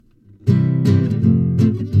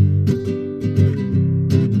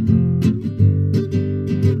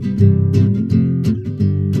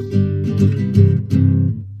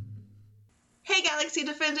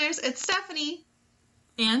It's Stephanie.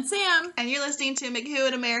 And Sam. And you're listening to McWho,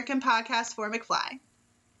 an American podcast for McFly.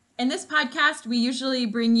 In this podcast, we usually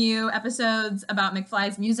bring you episodes about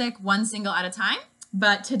McFly's music, one single at a time.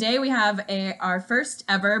 But today we have our first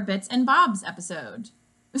ever Bits and Bobs episode.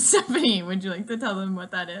 Stephanie, would you like to tell them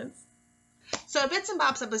what that is? So a Bits and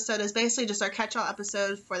Bobs episode is basically just our catch-all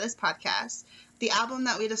episode for this podcast. The album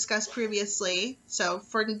that we discussed previously, so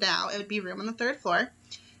for now, it would be Room on the Third Floor.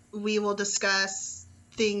 We will discuss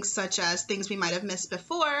things such as things we might have missed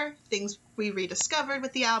before, things we rediscovered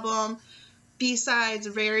with the album, B-sides,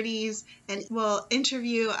 rarities, and we'll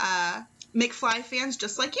interview McFly fans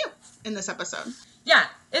just like you in this episode. Yeah,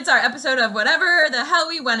 it's our episode of whatever the hell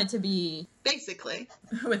we want it to be. Basically.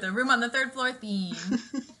 With a Room on the Third Floor theme.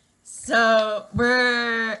 So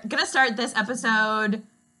we're going to start this episode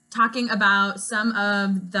talking about some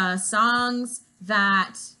of the songs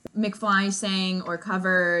that McFly sang or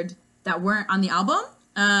covered that weren't on the album.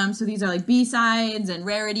 So these are like B-sides and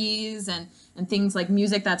rarities and things like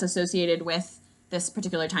music that's associated with this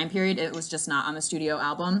particular time period. It was just not on the studio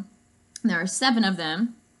album. There are 7 of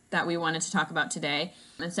them that we wanted to talk about today.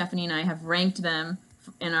 And Stephanie and I have ranked them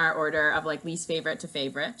in our order of like least favorite to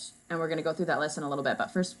favorite. And we're going to go through that list in a little bit.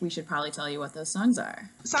 But first, we should probably tell you what those songs are.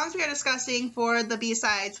 Songs we are discussing for the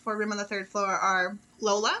B-sides for Room on the Third Floor are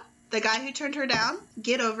Lola, The Guy Who Turned Her Down,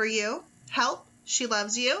 Get Over You, Help, She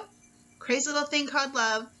Loves You, Crazy Little Thing Called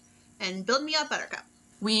Love, and Build Me Up Buttercup.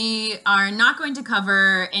 We are not going to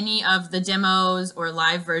cover any of the demos or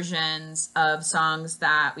live versions of songs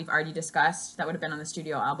that we've already discussed that would have been on the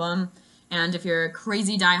studio album. And if you're a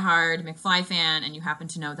crazy diehard McFly fan and you happen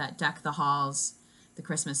to know that Deck the Halls, the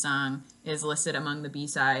Christmas song, is listed among the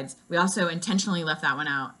B-sides, we also intentionally left that one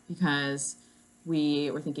out because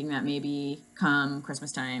we were thinking that maybe come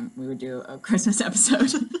Christmas time we would do a Christmas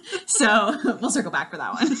episode. So we'll circle back for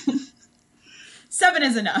that one. 7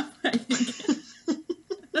 is enough, I think.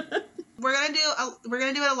 We're gonna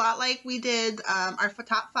do it a lot like we did our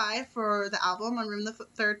top 5 for the album on Room on the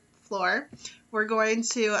Third Floor. We're going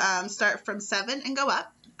to start from 7 and go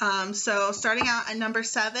up. So starting out at number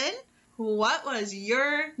 7, what was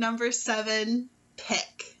your number 7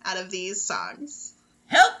 pick out of these songs?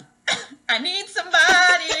 Help! I need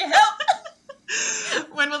somebody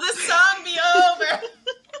help! When will this song be over?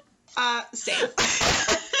 Same.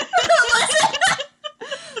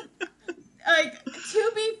 Like,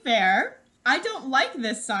 to be fair, I don't like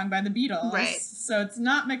this song by the Beatles. Right. So it's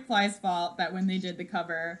not McFly's fault that when they did the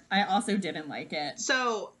cover, I also didn't like it.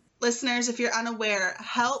 So, listeners, if you're unaware,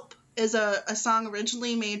 Help is a song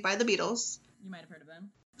originally made by the Beatles. You might have heard of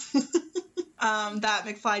them. That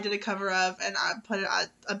McFly did a cover of, and I put it on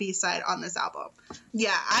a B-side on this album.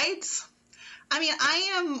 Yeah, I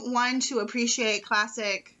am one to appreciate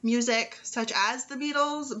classic music such as the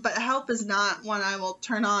Beatles, but Help is not one I will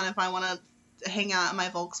turn on if I want to hang out in my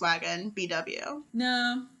Volkswagen BW.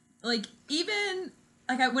 No, like even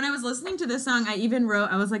like when I was listening to this song, I even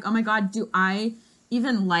wrote, I was like, oh my god, do I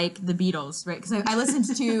even like the Beatles, right? Because I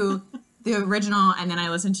listened to the original and then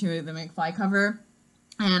I listened to the McFly cover,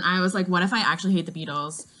 and I was like, what if I actually hate the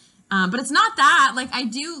Beatles? But it's not that. Like, I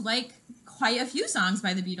do like quite a few songs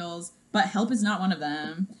by the Beatles, but Help is not one of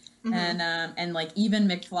them. Mm-hmm. And like even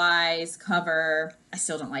McFly's cover, I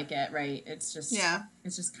still don't like it, right? It's just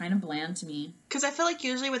kind of bland to me. Because I feel like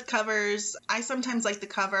usually with covers, I sometimes like the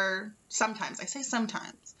cover. Sometimes I say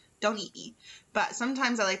sometimes. Don't eat me. But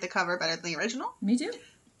sometimes I like the cover better than the original. Me too.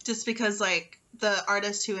 Just because like the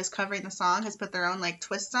artist who is covering the song has put their own like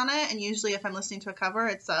twist on it, and usually if I'm listening to a cover,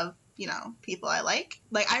 it's of people I like.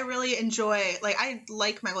 Like I really enjoy. Like I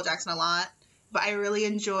like Michael Jackson a lot. But I really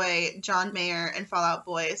enjoy John Mayer and Fall Out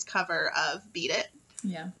Boy's cover of Beat It.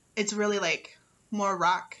 Yeah. It's really, like, more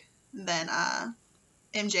rock than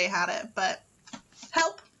MJ had it. But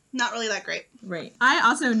Help, not really that great. Right. I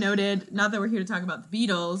also noted, not that we're here to talk about the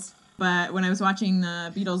Beatles, but when I was watching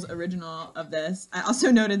the Beatles original of this, I also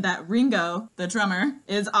noted that Ringo, the drummer,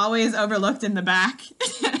 is always overlooked in the back.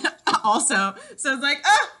 Also. So it's like,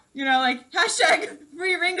 like, hashtag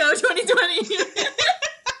free Ringo 2020.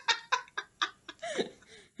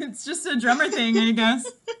 It's just a drummer thing, I guess.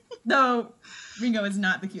 Though Ringo is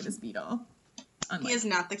not the cutest Beatle. He is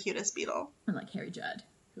not the cutest Beatle. Unlike Harry Judd,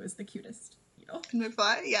 who is the cutest Beatle.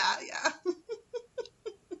 McFly? Yeah.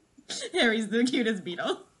 Harry's the cutest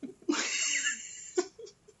Beatle.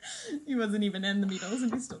 He wasn't even in the Beatles,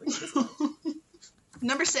 and he's still the cutest Beatle.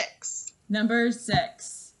 Number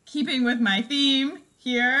 6. Keeping with my theme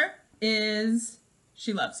here is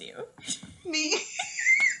She Loves You. Me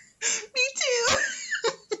too.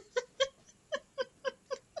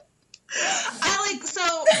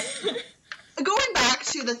 Going back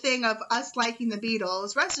to the thing of us liking the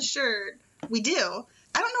Beatles, rest assured, we do.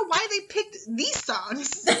 I don't know why they picked these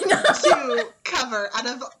songs to cover. Out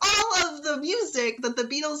of all of the music that the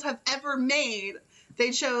Beatles have ever made,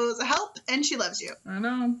 they chose Help and She Loves You. I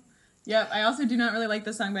know. Yep, I also do not really like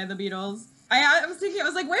the song by the Beatles. I was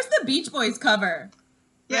like, where's the Beach Boys cover?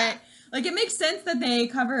 Yeah. Right? Like, it makes sense that they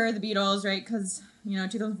cover the Beatles, right? Because,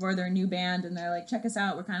 2004, they're a new band, and they're like, check us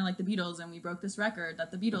out, we're kind of like the Beatles, and we broke this record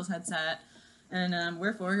that the Beatles had set. And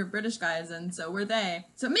we're four British guys, and so were they.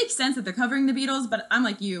 So it makes sense that they're covering the Beatles, but I'm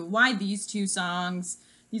like you. Why these two songs?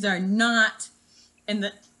 These are not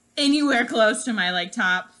anywhere close to my,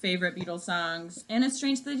 top favorite Beatles songs. And it's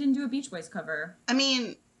strange that they didn't do a Beach Boys cover. I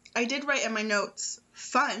mean, I did write in my notes,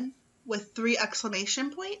 fun, with 3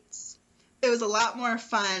 exclamation points. It was a lot more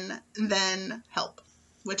fun than Help,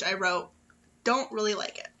 which I wrote, don't really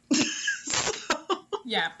like it. So.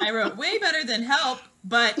 Yeah, I wrote way better than Help,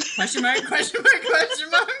 but question mark.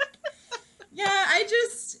 Yeah, I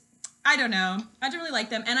don't know. I don't really like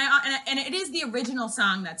them, and it is the original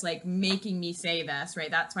song that's making me say this, right?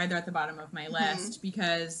 That's why they're at the bottom of my list,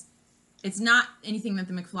 because it's not anything that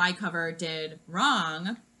the McFly cover did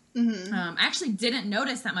wrong. Mm-hmm. I actually didn't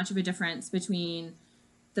notice that much of a difference between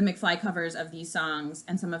the McFly covers of these songs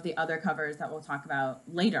and some of the other covers that we'll talk about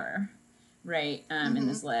later. Right, in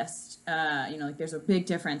this list. There's a big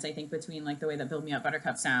difference, I think, between, the way that Build Me Up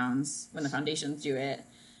Buttercup sounds when the Foundations do it,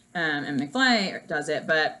 and McFly does it,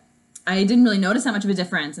 but I didn't really notice that much of a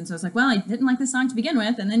difference, and so I was like, well, I didn't like this song to begin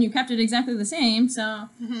with, and then you kept it exactly the same, so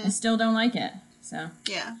I still don't like it. So,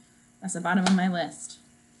 yeah. That's the bottom of my list.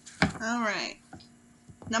 All right.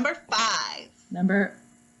 Number 5. Number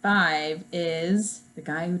 5 is The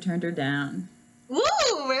Guy Who Turned Her Down.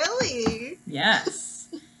 Ooh, really? Yes.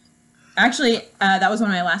 Actually, that was one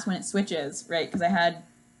of my last minute switches, right? Because I had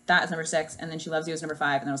that as number 6, and then She Loves You as number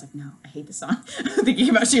 5, and I was like, no, I hate this song. Thinking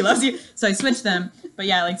about She Loves You, so I switched them. But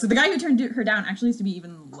yeah, so The Guy Who Turned Her Down actually used to be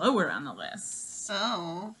even lower on the list.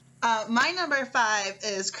 Oh. My number 5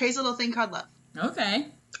 is Crazy Little Thing Called Love. Okay.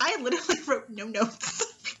 I literally wrote no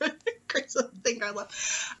notes for Crazy Little Thing Called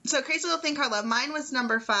Love. So Crazy Little Thing Called Love, mine was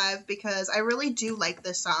number 5 because I really do like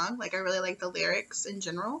this song. I really like the lyrics in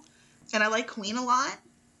general. And I like Queen a lot,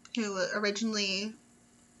 who originally,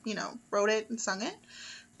 wrote it and sung it.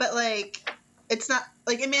 But, it's not,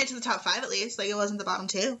 it made it to the top 5 at least. It wasn't the bottom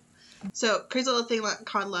 2. So, Crazy Little Thing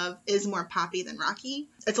Called Love is more poppy than rocky.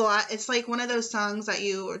 It's one of those songs that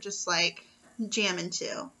you are just, jamming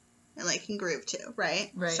to and, can groove to,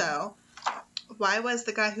 right? Right. So, why was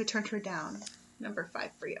The Guy Who Turned Her Down number 5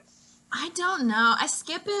 for you? I don't know. I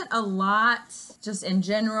skip it a lot, just in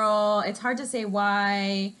general. It's hard to say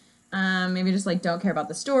why. Maybe just don't care about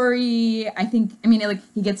the story.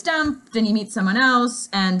 He gets dumped, then he meets someone else,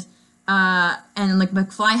 and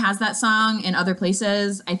McFly has that song in other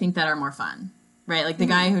places, I think, that are more fun, right? The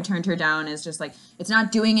Guy Who Turned Her Down is just it's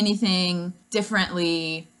not doing anything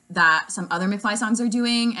differently that some other McFly songs are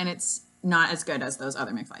doing, and it's not as good as those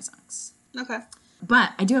other McFly songs. Okay.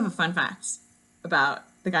 But I do have a fun fact about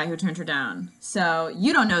The Guy Who Turned Her Down. So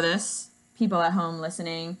you don't know this, people at home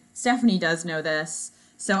listening. Stephanie does know this.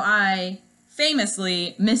 So I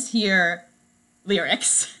famously mishear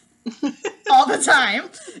lyrics all the time.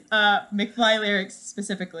 McFly lyrics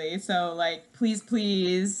specifically. So Please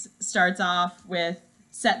Please starts off with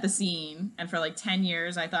Set the Scene. And for 10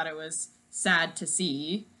 years I thought it was Sad to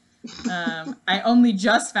See. I only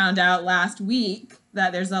just found out last week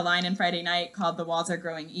that there's a line in Friday Night called The Walls Are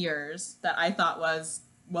Growing Ears that I thought was,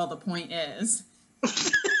 well, the point is.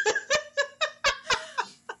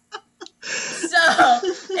 So,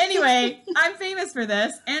 anyway, I'm famous for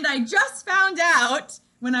this, and I just found out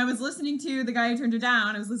when I was listening to The Guy Who Turned Her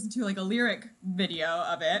Down, I was listening to a lyric video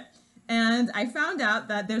of it, and I found out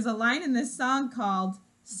that there's a line in this song called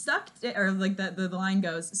Sucked, or the line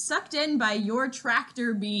goes, Sucked in by your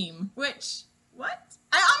tractor beam, which, what?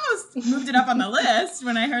 I almost moved it up on the list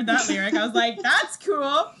when I heard that lyric. I was like, that's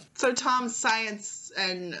cool. So Tom's science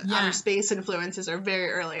and outer space influences are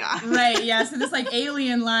very early on. Right, yeah. So this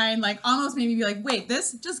alien line almost made me be wait,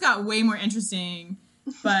 this just got way more interesting.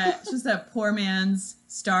 But it's just a poor man's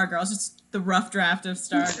Stargirl. It's just the rough draft of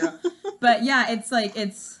Stargirl. But yeah, it's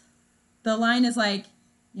the line is you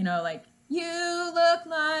look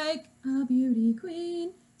like a beauty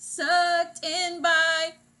queen sucked in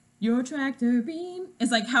by your tractor beam.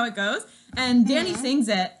 It's how it goes. And Danny sings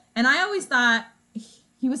it. And I always thought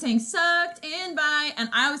he was saying sucked in by,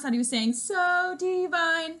 and I always thought he was saying so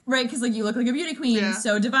divine. Right, because you look like a beauty queen,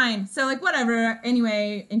 so divine. So whatever.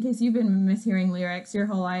 Anyway, in case you've been mishearing lyrics your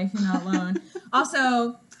whole life, you're not alone.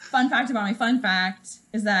 Also, fun fact about my fun fact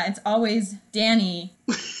is that it's always Danny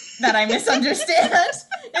that I misunderstand.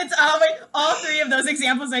 It's always, all three of those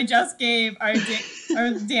examples I just gave are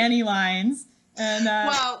Danny lines. And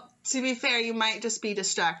well, to be fair, you might just be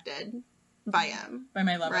distracted by him. By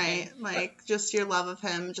my love right? of him. Like, just your love of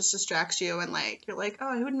him just distracts you, and, like, you're like,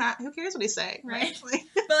 oh, who cares what he's saying, right? Like,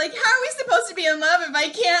 but, like, how are we supposed to be in love if I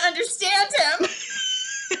can't understand him?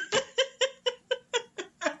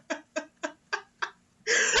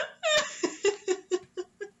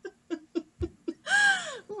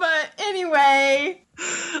 But anyway,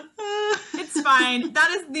 it's fine. That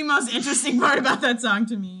is the most interesting part about that song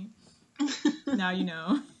to me. Now you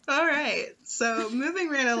know. All right. So moving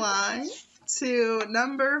right along to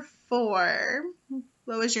number 4.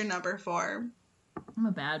 What was your number 4? I'm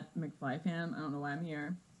a bad McFly fan. I don't know why I'm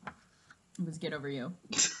here. It was Get Over You.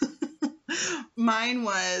 Mine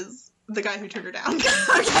was The Guy Who Turned Her Down. Okay.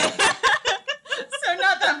 So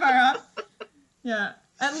not that far off. Yeah.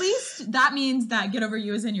 At least that means that Get Over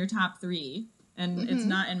You is in your top 3, and it's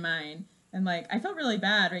not in mine. And, like, I felt really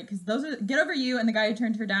bad, right? Because those are, Get Over You and The Guy Who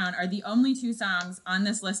Turned Her Down are the only 2 songs on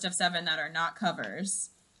this list of 7 that are not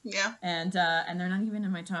covers. Yeah. And they're not even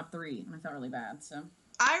in my top 3, and I felt really bad, so.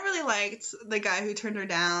 I really liked The Guy Who Turned Her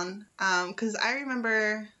Down, because I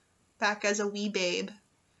remember back as a wee babe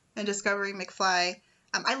and discovering McFly,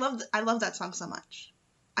 I love that song so much.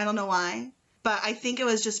 I don't know why, but I think it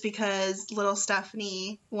was just because little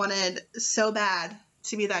Stephanie wanted so bad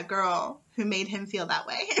to be that girl who made him feel that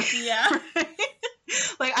way. Yeah. Right?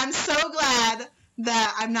 Like, I'm so glad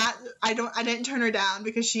that I didn't turn her down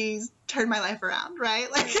because she's turned my life around,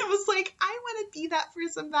 right? Like, it was like, I want to be that for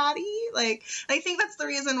somebody. Like, I think that's the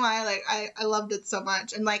reason why, like, I loved it so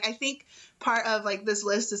much. And, like, I think part of, like, this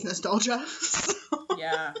list is nostalgia. So.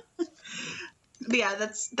 Yeah. But yeah,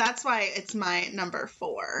 that's why it's my number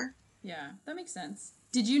 4. Yeah, that makes sense.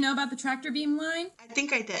 Did you know about the tractor beam line? I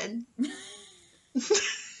think I did.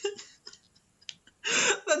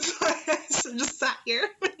 That's why I just sat here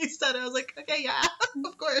when you said it. I was like, okay, yeah,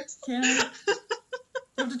 of course. Can I?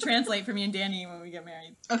 You have to translate for me and Danny when we get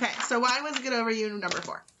married. Okay, so why was Get Over You number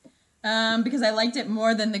 4? Because I liked it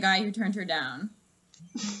more than The Guy Who Turned Her Down.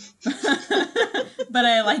 But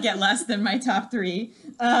I like it less than my top 3.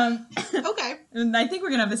 Okay. And I think we're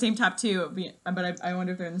gonna have the same top 2, but I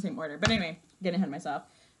wonder if they're in the same order. But anyway, getting ahead of myself.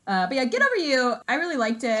 But yeah, Get Over You, I really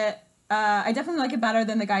liked it. I definitely like it better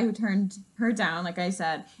than The Guy Who Turned Her Down, like I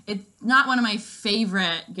said. It's not one of my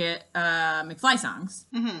favorite McFly songs.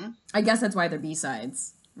 Mm-hmm. I guess that's why they're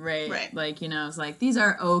B-sides, right? Right. Like, you know, it's like, these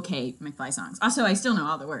are okay McFly songs. Also, I still know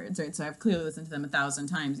all the words, right? So I've clearly listened to them 1,000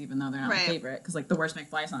 times, even though they're not my favorite. Because, like, the worst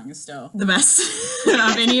McFly song is still the best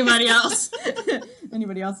of anybody else.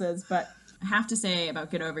 Anybody else's. But I have to say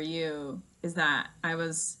about Get Over You is that I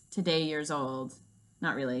was today years old.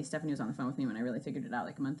 Not really. Stephanie was on the phone with me when I really figured it out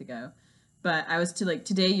like a month ago. But I was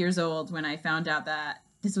today years old when I found out that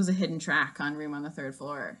this was a hidden track on Room on the Third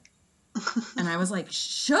Floor. And I was like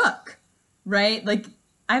shook, right? Like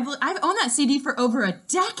I've owned that CD for over a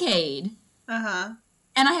decade. Uh-huh.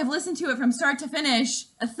 And I have listened to it from start to finish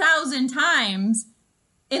 1,000 times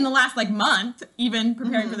in the last like month, even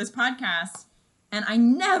preparing for this podcast. And I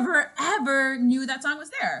never, ever knew that song was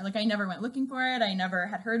there. Like, I never went looking for it. I never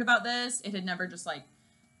had heard about this. It had never just, like,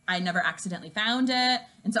 I never accidentally found it.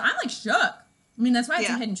 And so I'm, like, shook. I mean, that's why it's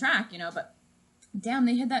a hidden track, you know, but damn,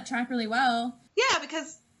 they hid that track really well. Yeah,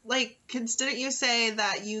 because, like, didn't you say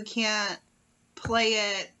that you can't play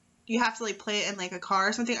it, you have to, like, play it in, like, a car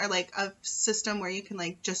or something, or, like, a system where you can,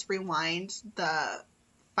 like, just rewind the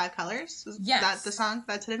 5 colors? Yes. Is that the song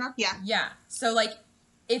that's hidden on? Yeah. Yeah. So, like,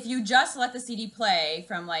 if you just let the CD play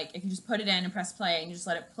from, like, if you just put it in and press play and you just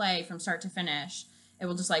let it play from start to finish, it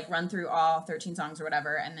will just, like, run through all 13 songs or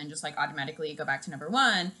whatever and then just, like, automatically go back to number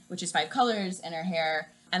 1, which is 5 colors in her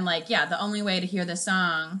hair. And, like, yeah, the only way to hear this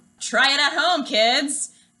song, try it at home,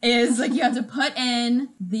 kids, is, like, you have to put in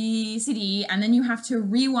the CD and then you have to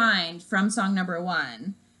rewind from song number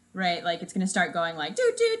 1, right? Like, it's going to start going, like,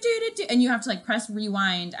 do, and you have to, like, press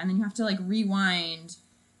rewind and then you have to, like, rewind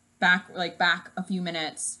back a few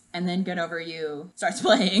minutes, and then Get Over You starts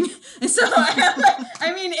playing. And so,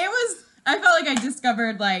 I mean, I felt like I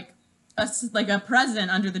discovered, like a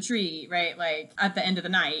present under the tree, right? Like, at the end of the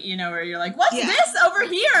night, you know, where you're like, what's this over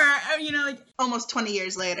here? You know, like... Almost 20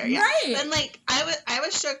 years later, yeah. Right. And, like, I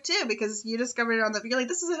was shook, too, because you discovered it on the... You're like,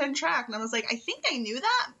 this is a hidden track. And I was like, I think I knew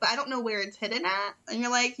that, but I don't know where it's hidden at. And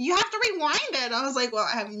you're like, you have to rewind it. And I was like, well,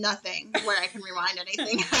 I have nothing where I can rewind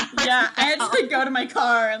anything. Yeah, I had to, like, go to my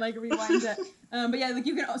car and, like, rewind it. But yeah, like,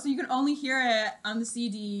 you can only hear it on the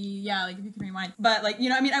CD, yeah, like, if you can rewind. But, like, you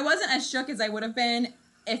know, I mean, I wasn't as shook as I would have been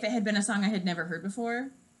if it had been a song I had never heard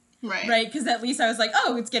before. Right. Right? Because at least I was like,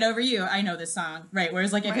 oh, it's Get Over You. I know this song. Right?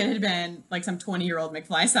 Whereas, like, if it had been, like, some 20-year-old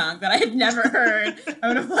McFly song that I had never heard, I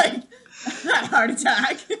would have, like, had a heart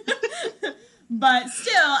attack. But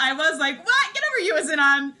still, I was like, what? Get Over You isn't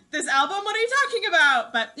on this album. What are you talking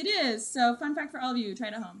about? But it is. So, fun fact for all of you. Try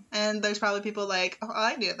it at home. And there's probably people like, oh,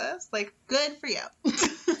 I knew this. Like, good for you.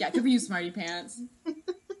 Yeah, good for you, smarty pants.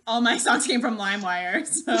 All my songs came from LimeWire,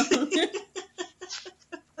 so...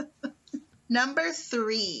 Number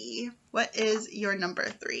 3. What is your number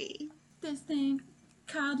 3? This thing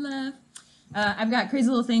called love. I've got Crazy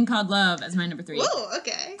Little Thing Called Love as my number 3. Ooh,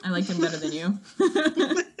 okay. I liked him better than you.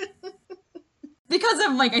 Because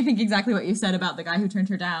of, like, I think exactly what you said about the guy who turned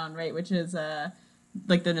her down, right? Which is,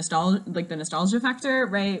 like, the nostalgia factor,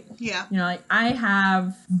 right? Yeah. You know, like, I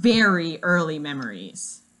have very early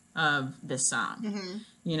memories of this song. Mm-hmm.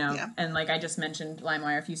 You know? Yeah. And, like, I just mentioned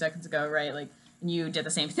LimeWire a few seconds ago, right? Like, you did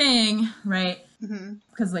the same thing, right? Mm-hmm.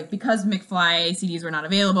 Because McFly CDs were not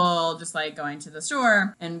available, just like going to the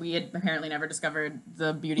store, and we had apparently never discovered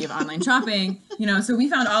the beauty of online shopping, you know, so we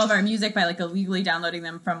found all of our music by like illegally downloading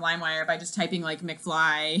them from LimeWire by just typing like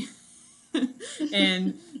McFly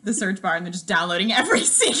in the search bar and then just downloading every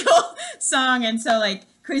single song. And so like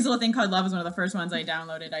Crazy Little Thing Called Love was one of the first ones I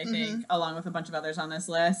downloaded, I think, along with a bunch of others on this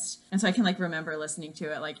list. And so I can like remember listening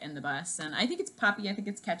to it like in the bus. And I think it's poppy. I think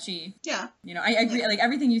it's catchy. Yeah. You know, I agree. Like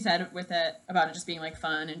everything you said with it about it just being like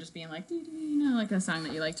fun and just being like, you know, like a song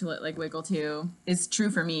that you like to like wiggle to is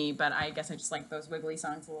true for me. But I guess I just like those wiggly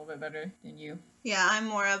songs a little bit better than you. Yeah, I'm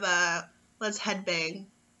more of a let's headbang,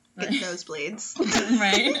 get Right. nosebleeds.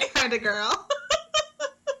 Right. Kind of girl.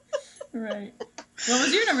 Right. What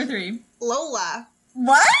was your number 3? Lola.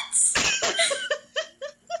 What?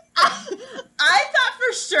 I thought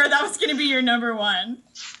for sure that was going to be your number 1.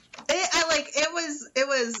 It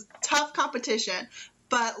was tough competition,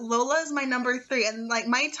 but Lola is my number 3, and like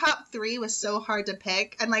my top 3 was so hard to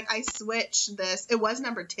pick, and like I switched this. It was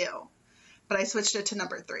number 2, but I switched it to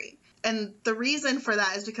number 3, and the reason for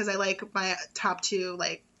that is because I like my top 2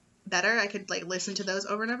 like better. I could like listen to those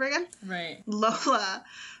over and over again. Right. Lola.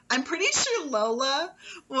 I'm pretty sure Lola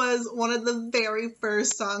was one of the very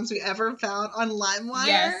first songs we ever found on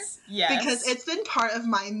LimeWire. Yes. Because it's been part of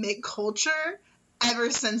my Mick culture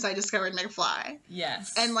ever since I discovered McFly.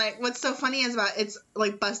 Yes. And like what's so funny is about it's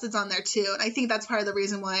like Busted's on there too. And I think that's part of the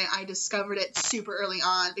reason why I discovered it super early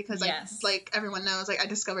on because like everyone knows like I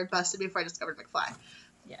discovered Busted before I discovered McFly.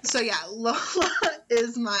 Yes. So yeah, Lola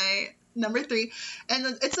is my number 3.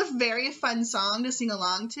 And it's a very fun song to sing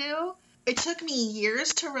along to. It took me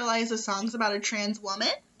years to realize the song's about a trans woman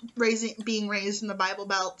being raised in the Bible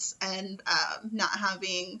Belts and not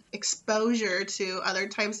having exposure to other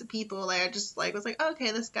types of people. Like I just like was like,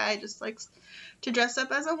 okay, this guy just likes to dress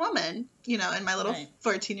up as a woman, you know, in my little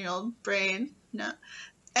 14-year-old brain. No.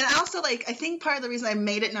 And I also like I think part of the reason I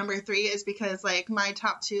made it number 3 is because like my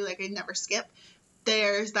top 2 like I never skip.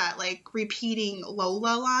 There's that like repeating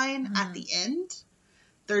Lola line at the end.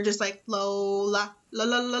 They're just like Lola,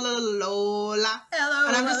 Lola, Lola, Lola. Hello.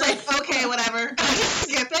 And I'm just like, okay, whatever. I just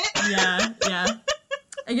skip it. Yeah.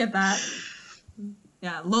 I get that.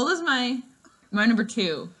 Yeah, Lola's my number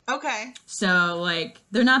 2. Okay. So, like,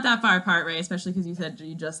 they're not that far apart, right? Especially because you said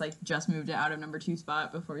you just moved it out of number 2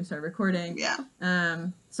 spot before we started recording. Yeah.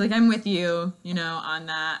 So, like, I'm with you, you know, on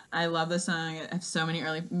that. I love this song. I have so many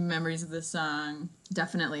early memories of this song.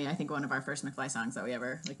 Definitely, I think one of our first McFly songs that we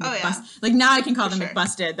ever, like, Like, now I can call them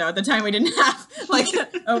McBusted, though. At the time, we didn't have, like,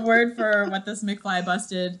 a word for what this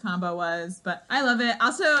McFly-Busted combo was. But I love it.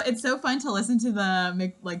 Also, it's so fun to listen to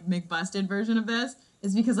the, McBusted version of this.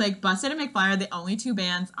 Is because, like, Busted and McFly are the only 2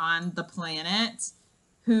 bands on the planet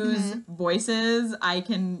whose voices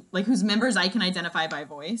whose members I can identify by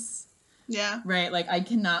voice. Yeah. Right? Like, I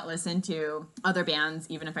cannot listen to other bands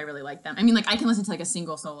even if I really like them. I mean, like, I can listen to, like, a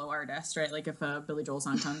single solo artist, right? Like, if a Billy Joel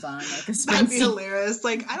song comes on, like, a Springsteen. That'd be hilarious.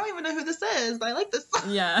 Like, I don't even know who this is, but I like this song.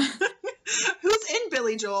 Yeah. Who's in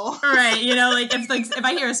Billy Joel? Right. You know, like, if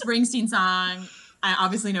I hear a Springsteen song, I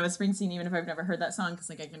obviously know it's Springsteen even if I've never heard that song because,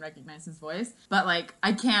 like, I can recognize his voice. But, like,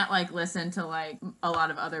 I can't, like, listen to, like, a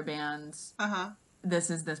lot of other bands. Uh-huh. This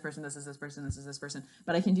is this person, this is this person, this is this person.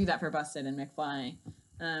 But I can do that for Busted and McFly.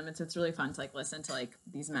 And so it's really fun to, like, listen to, like,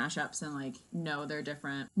 these mashups and, like, know their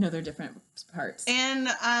different parts. And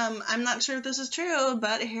I'm not sure if this is true,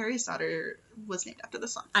 but Harry's daughter was named after the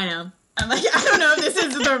song. I know. I'm like, I don't know if this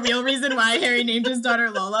is the real reason why Harry named his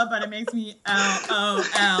daughter Lola, but it makes me LOL.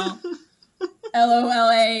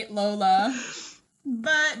 LOLA Lola.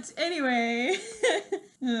 But anyway,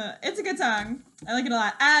 it's a good song. I like it a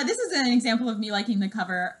lot. This is an example of me liking the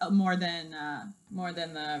cover more than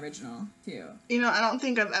the original too. You know, I don't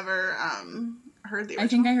think I've ever heard the original. I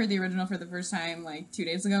think I heard the original for the first time like 2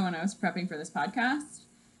 days ago when I was prepping for this podcast.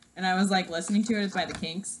 And I was like listening to it. It's by the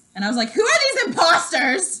Kinks. And I was like, who are these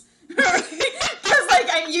imposters? Because like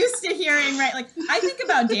I'm used to hearing, right? Like I think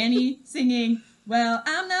about Danny singing, well,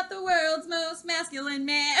 I'm not the world's most masculine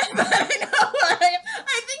man, but I know what I am.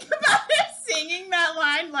 I think about him singing that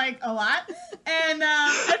line like a lot. And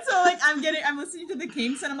so like I'm listening to the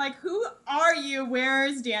Kinks and I'm like, who are you?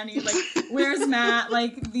 Where's Danny? Like, where's Matt?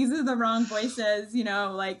 Like, these are the wrong voices, you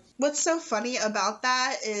know, like. What's so funny about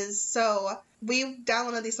that is, so we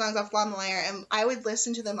downloaded these songs off LimeWire and I would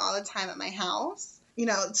listen to them all the time at my house. You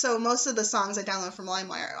know, so most of the songs I download from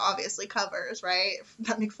LimeWire are obviously covers, right?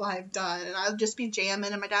 That McFly have done. And I would just be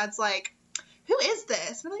jamming and my dad's like, who is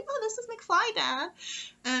this? And I'm like, oh, this is McFly, Dad.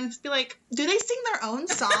 And just be like, do they sing their own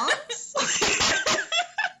songs? Because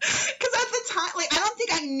at the time, like, I don't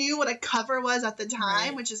think I knew what a cover was at the time,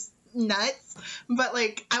 right. Which is nuts. But,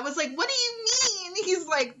 like, I was like, what do you mean? He's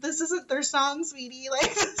like, this isn't their song, sweetie.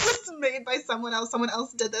 Like, this is made by someone else. Someone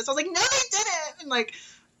else did this. I was like, no, they didn't. And, like,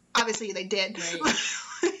 obviously they did. Right.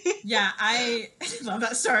 Yeah, I love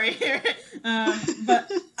that story here.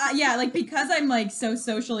 But yeah, like because I'm like so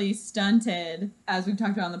socially stunted, as we've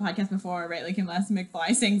talked about on the podcast before, right? Like unless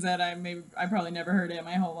McFly sings it, I probably never heard it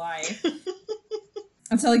my whole life.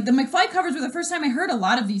 And so like the McFly covers were the first time I heard a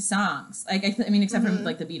lot of these songs. Like I mean, except for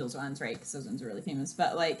like the Beatles ones, right? Because those ones are really famous.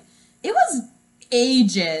 But like it was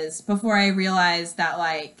ages before I realized that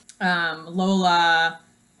like Lola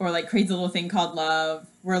or like Crazy Little Thing Called Love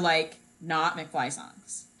were like not McFly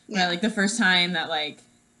songs. Yeah. Right? Like the first time that like,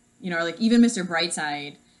 you know, or like even Mr.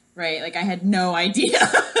 Brightside, right? Like I had no idea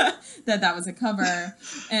that was a cover.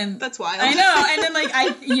 And that's wild. I know. And then like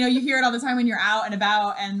you hear it all the time when you're out and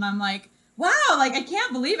about and I'm like, wow, like I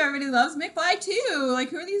can't believe everybody loves McFly too. Like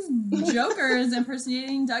who are these jokers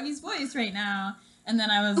impersonating Dougie's voice right now? And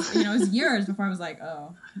then I was, it was years before I was like,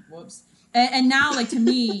 oh, whoops. And now, like, to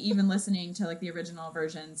me, even listening to, like, the original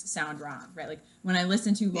versions sound wrong, right? Like, when I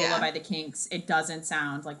listen to Lola by the Kinks, it doesn't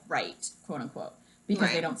sound, like, right, quote-unquote, because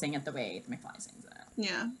they don't sing it the way McFly sings it.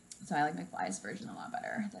 Yeah. So I like McFly's version a lot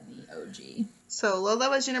better than the OG. So Lola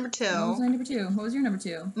was your number 2. What was my number 2? What was your number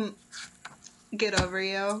 2? Get Over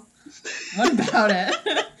You. What about it?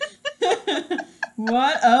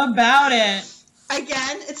 What about it?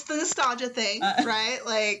 Again, it's the nostalgia thing, right?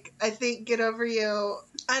 Like, I think Get Over You...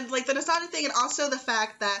 And, like, the nostalgia thing, and also the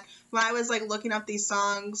fact that when I was, like, looking up these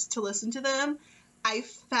songs to listen to them, I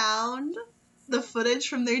found the footage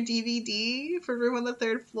from their DVD for Room on the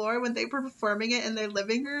Third Floor when they were performing it in their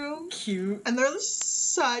living room. Cute. And they're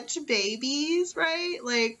such babies, right?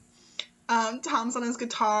 Like, Tom's on his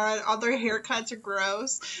guitar, and all their haircuts are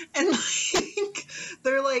gross. And, like,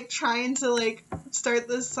 they're, like, trying to, like, start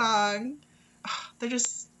this song. They're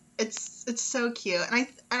just, it's so cute. And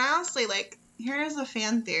I honestly, like, here's a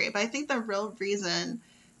fan theory, but I think the real reason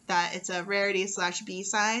that it's a rarity /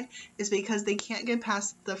 B-side is because they can't get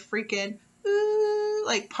past the freaking ooh,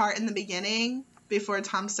 like, part in the beginning before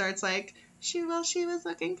Tom starts, like, she was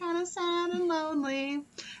looking kind of sad and lonely.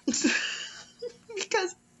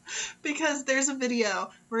 Because there's a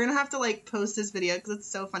video. We're going to have to, like, post this video because it's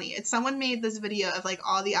so funny. Someone made this video of, like,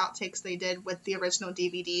 all the outtakes they did with the original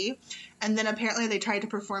DVD. And then apparently they tried to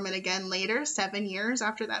perform it again later, 7 years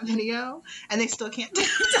after that video. And they still can't do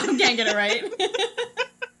it. Can't get it right.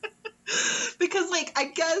 Because, like, I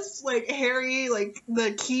guess, like, Harry, like,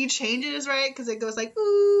 the key changes, right? Because it goes, like, ooh,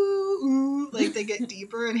 ooh. Like, they get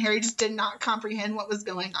deeper. And Harry just did not comprehend what was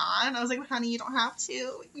going on. I was like, honey, you don't have to.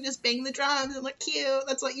 You just bang the drums and look cute.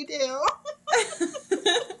 That's what you do.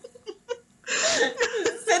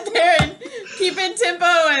 Sit there and keep in tempo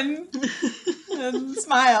and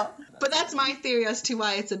smile. But that's my theory as to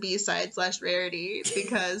why it's a B-side / rarity,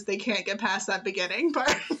 because they can't get past that beginning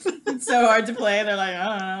part. It's so hard to play. They're like,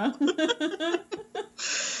 I don't know.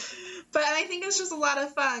 But I think it's just a lot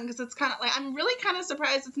of fun, because it's kind of like, I'm really kind of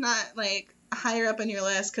surprised it's not, like, higher up on your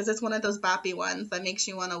list, because it's one of those boppy ones that makes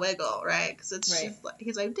you want to wiggle, right? Because it's just like,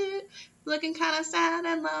 he's like, dude, looking kind of sad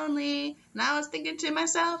and lonely, and I was thinking to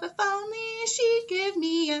myself, if only she'd give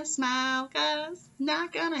me a smile, because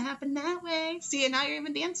not gonna happen that way. See, and now you're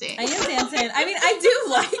even dancing. I am dancing. I mean, I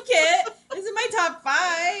do like it. It's in my top 5.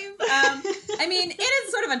 I mean, it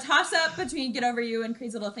is sort of a toss-up between Get Over You and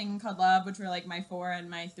Crazy Little Thing Called Love, which were like my 4 and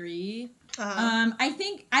my 3. I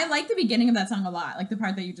think I like the beginning of that song a lot, like the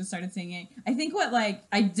part that you just started singing. I think what, like,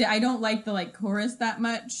 I don't like the, like, chorus that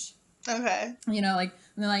much. Okay. You know, like,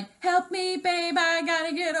 when they're like, help me, babe, I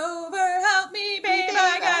gotta get over, help me, babe,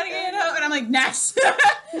 I gotta get over. And I'm like, next.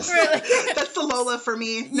 Right, like, that's the Lola for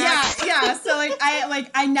me. Next. Yeah. So, like,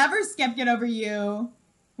 I never skip Get Over You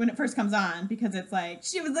when it first comes on because it's like,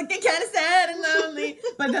 she was looking kind of sad and lonely.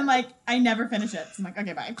 But then, like, I never finish it. So I'm like,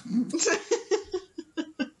 okay, bye.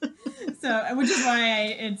 So, which is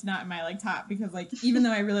why it's not in my, like, top. Because, like, even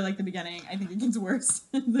though I really like the beginning, I think it gets worse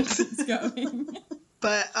as it keeps going.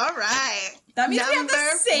 But, all right. That means we have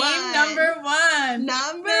the same number one.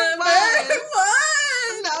 Number one.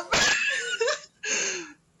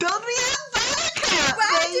 Build me up, Buttercup.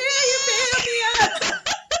 Why do you build me up?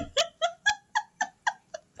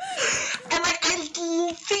 And,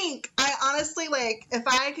 like, I honestly, like, if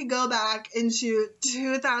I could go back into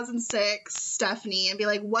 2006 Stephanie and be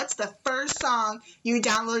like, what's the first song you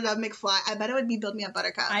downloaded of McFly? I bet it would be Build Me Up,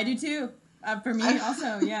 Buttercup. I do too. For me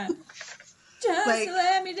also, yeah. Just like,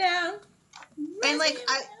 let me down. And, like,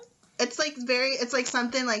 it's like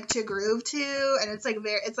something, like, to groove to, and it's, like,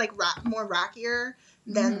 more rockier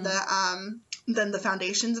than the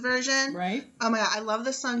Foundations version. Right. Oh, my God. I love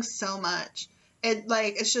this song so much.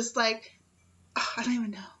 It's just, like, I don't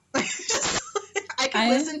even know. I could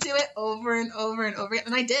listen to it over and over and over again,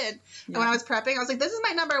 and I did. Yeah. And when I was prepping, I was like, this is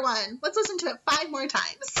my number one. Let's listen to it 5 more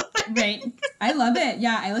times. Right. I love it.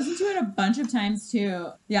 Yeah, I listened to it a bunch of times,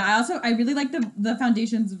 too. Yeah, I really like the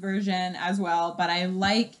Foundations version as well, but I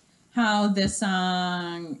like how this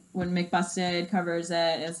song, when McBusted covers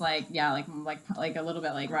it, is like, yeah, like a little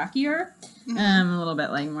bit, like, rockier. Mm-hmm. A little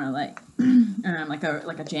bit, like, more like,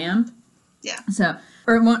 like a jam. Yeah. So,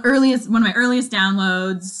 one of my earliest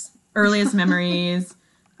downloads, earliest memories.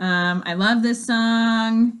 I love this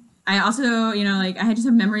song. I also, like, I just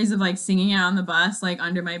have memories of, like, singing it on the bus, like,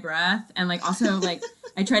 under my breath. And, like, also, like,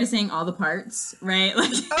 I try to sing all the parts, right?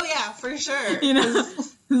 Like, oh, yeah, for sure.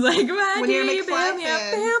 Like, why do you build me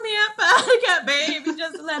up, Buttercup, baby,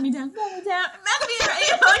 just let me down, let me down. And that's me,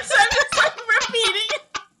 right? Like, so I'm just, like, repeating it.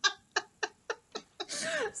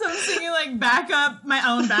 So I'm singing, like, my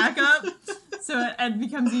own backup. So it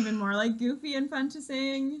becomes even more, like, goofy and fun to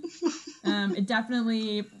sing. It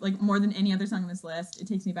definitely, like, more than any other song on this list, it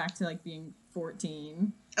takes me back to, like, being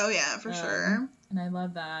 14. Oh, yeah, for sure. And I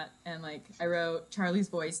love that. And, like, I wrote Charlie's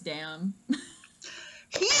voice, damn.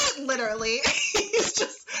 He literally, he's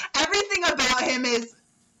just, everything about him is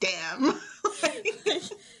damn. Can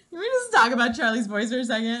we just talk about Charlie's voice for a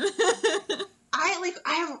second? I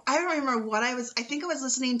don't remember what I think I was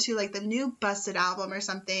listening to, like, the new Busted album or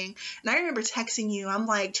something, and I remember texting you, I'm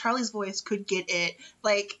like, Charlie's voice could get it.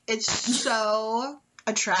 Like, it's so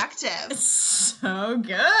attractive. It's so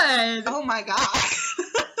good. Oh my God.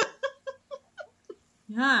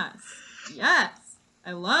 Yes.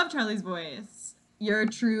 I love Charlie's voice. Your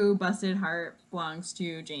true busted heart belongs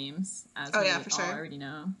to James, as we all already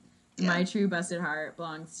know. Yeah. My true busted heart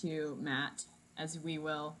belongs to Matt, as we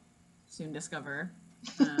will soon discover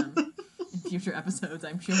in future episodes,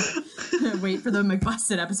 I'm sure. Wait for the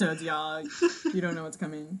McBusted episodes, y'all. You don't know what's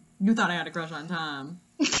coming. You thought I had a crush on Tom.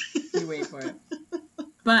 You wait for it.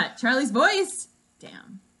 But Charlie's voice,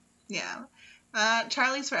 damn. Yeah.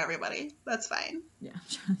 Charlie's for everybody. That's fine. Yeah,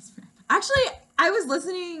 Charlie's for everybody. Actually, I was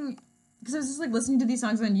listening, because I was just, like, listening to these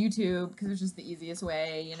songs on YouTube, because it was just the easiest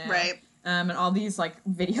way, Right. And all these, like,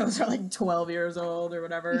 videos are, like, 12 years old or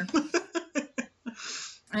whatever.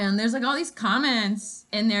 And there's, like, all these comments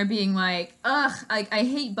in there being like, ugh, like, I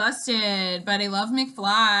hate Busted, but I love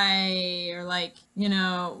McFly, or, like,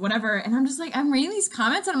 whatever. And I'm just, like, I'm reading these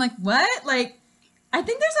comments, and I'm like, what? Like, I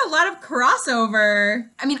think there's a lot of crossover.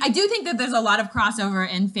 I mean, I do think that there's a lot of crossover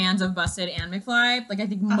in fans of Busted and McFly. Like, I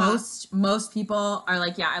think most people are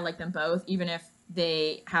like, yeah, I like them both, even if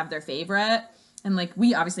they have their favorite. And, like,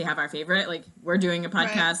 we obviously have our favorite. Like, we're doing a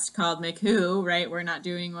podcast called McWho, right? We're not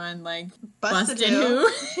doing one, like, Busted Who.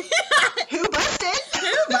 Who busted?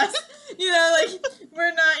 Who busted? Like,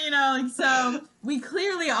 we're not, like, so we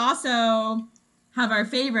clearly also have our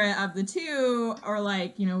favorite of the two, or,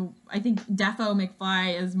 like, I think Defo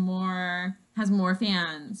McFly has more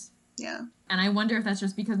fans. Yeah. And I wonder if that's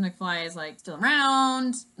just because McFly is, like, still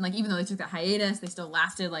around. And, like, even though they took that hiatus, they still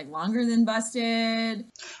lasted, like, longer than Busted.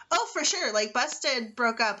 Oh, for sure. Like, Busted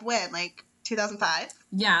broke up when? Like, 2005?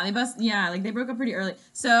 Yeah, they broke up pretty early.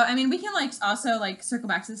 So, I mean, we can, like, also, like, circle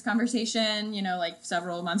back to this conversation, like,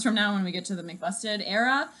 several months from now when we get to the McBusted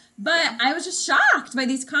era. But I was just shocked by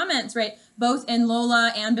these comments, right? Both in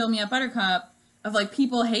Lola and Build Me Up Buttercup, of, like,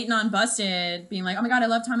 people hating on Busted, being like, oh my God, I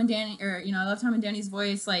love Tom and Danny, or, I love Tom and Danny's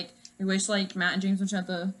voice, like, I wish, like, Matt and James would shut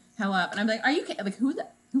the hell up. And I'm like, are you kidding? Like, who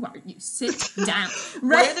are you? Sit down.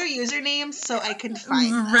 Right? What are their usernames so I can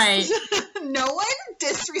find them? Right. No one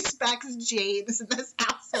disrespects James in this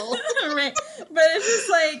household. Right. But it's just,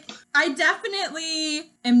 like, I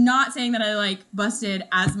definitely am not saying that I like Busted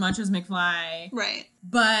as much as McFly. Right.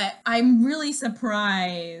 But I'm really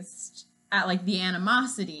surprised at like the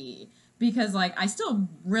animosity, because like I still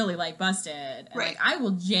really like Busted. And, right. Like I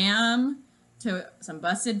will jam to some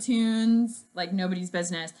Busted tunes like nobody's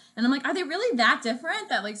business. And I'm like, are they really that different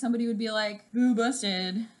that like somebody would be like, boo,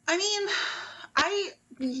 Busted? I mean, I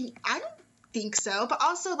don't think so, but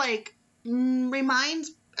also like remind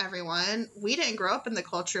everyone, we didn't grow up in the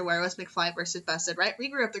culture where it was McFly versus Busted, right? We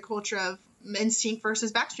grew up the culture of NSYNC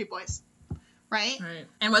versus Backstreet Boys, right? Right.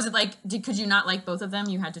 And was it like, could you not like both of them?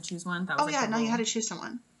 You had to choose one? That was You had to choose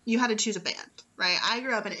someone. You had to choose a band, right? I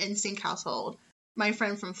grew up in an NSYNC household. My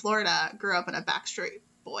friend from Florida grew up in a Backstreet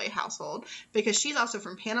Boy household because she's also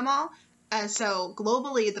from Panama. And so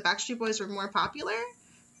globally, the Backstreet Boys were more popular,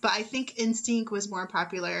 but I think NSYNC was more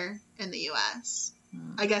popular in the U.S.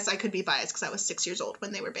 I guess I could be biased because I was 6 years old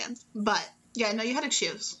when they were banned. But yeah, no, you had to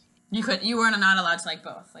choose. You weren't not allowed to like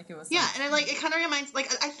both. Like it was. Yeah, and it kind of reminds, like,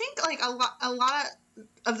 I think like a lot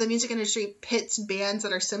of the music industry pits bands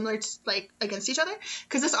that are similar to, like, against each other,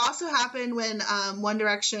 because this also happened when One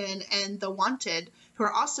Direction and The Wanted, who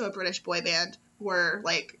are also a British boy band, were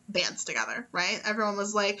like bands together, right? Everyone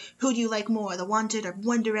was like, who do you like more, The Wanted or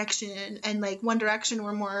One Direction? And like One Direction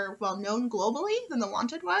were more well known globally than The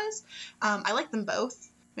Wanted was. I like them both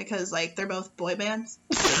because like they're both boy bands.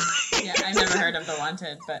 Yeah, I've never heard of The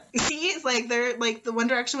Wanted, but see, it's like they're like the One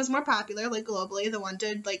Direction was more popular like globally. The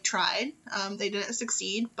Wanted like tried, they didn't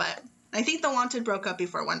succeed, but I think The Wanted broke up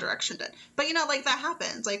before One Direction did. But you know, like that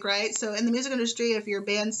happens, like, right? So in the music industry, if your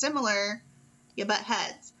band's similar, you butt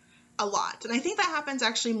heads a lot, and I think that happens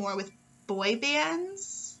actually more with boy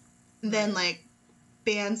bands than like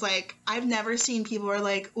bands. Like I've never seen people who are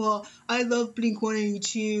like, well, I love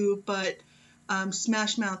Blink-182, but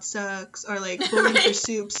Smash Mouth sucks, or like Bowling for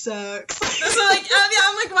Soup sucks. So like,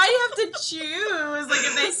 I'm like, why do you have to choose? Like,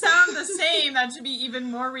 if they sound the same, that should be even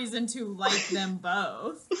more reason to like them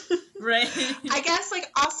both, right? I guess like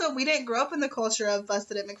also we didn't grow up in the culture of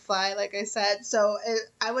Busted at McFly, like I said, so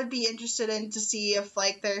I would be interested in to see if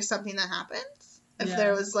like there's something that happens. If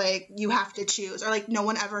there was like, you have to choose, or like no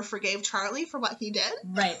one ever forgave Charlie for what he did.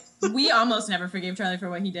 Right. We almost never forgave Charlie for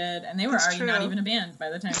what he did, and they were already true. not even a band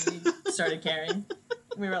by the time we started caring.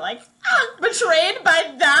 We were like, betrayed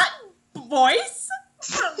by that voice?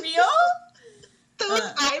 For real?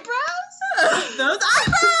 Those eyebrows? Those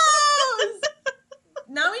eyebrows!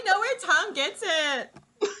 Now we know where Tom gets it.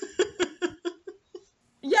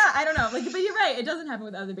 Yeah, I don't know. Like, but you're right. It doesn't happen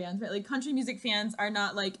with other bands, right? Like, country music fans are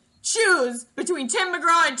not like, choose between Tim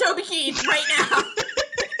McGraw and Toby Keith right now.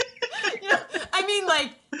 You know, I mean,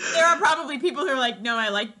 like, there are probably people who are like, no, I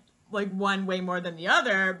like one way more than the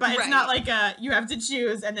other, but it's not like you have to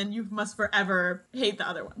choose and then you must forever hate the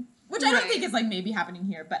other one, which I don't think is like maybe happening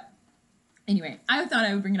here. But anyway, I thought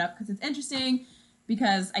I would bring it up because it's interesting,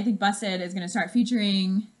 because I think Busted is going to start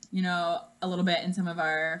featuring, you know, a little bit in some of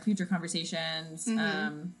our future conversations.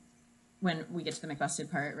 When we get to the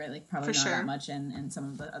McBusted part, right? Like probably not that much in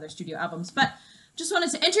some of the other studio albums, but just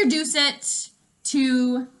wanted to introduce it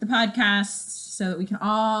to the podcast so that we can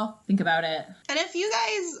all think about it. And if you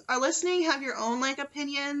guys are listening, have your own like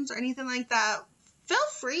opinions or anything like that, feel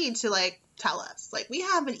free to like tell us. Like we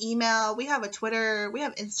have an email, we have a Twitter, we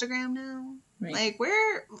have Instagram now. Right. Like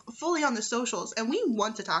we're fully on the socials and we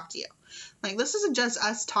want to talk to you. Like this isn't just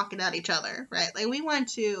us talking at each other, right? Like we want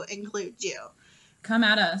to include you. Come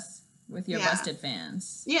at us with your Busted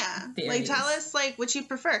fans. Yeah. Theories. Like tell us like what you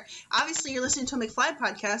prefer. Obviously you're listening to a McFly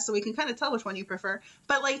podcast, so we can kind of tell which one you prefer.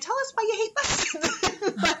 But like tell us why you hate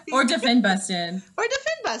Busted. Or defend Busted. Or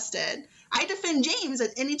defend Busted. I defend James at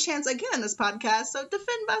any chance I get on this podcast, so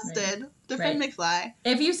defend Busted. Right. Defend McFly.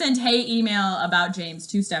 If you send hate email about James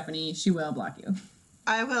to Stephanie, she will block you.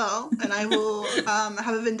 I will, and I will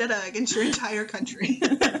have a vendetta against your entire country.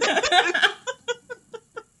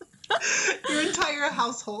 Your entire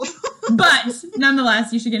household. But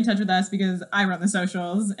nonetheless, you should get in touch with us because I run the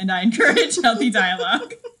socials and I encourage healthy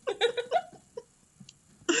dialogue.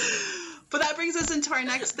 But that brings us into our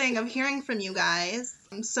next thing of hearing from you guys.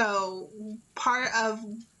 So part of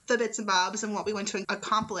the Bits and Bobs and what we want to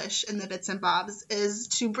accomplish in the Bits and Bobs is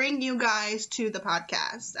to bring you guys to the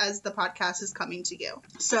podcast as the podcast is coming to you.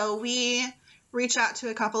 So we reach out to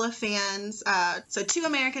a couple of fans, so 2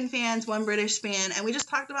 American fans, 1 British fan, and we just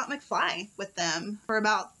talked about McFly with them for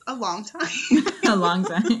about a long time. A long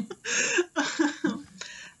time.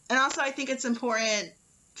 And also I think it's important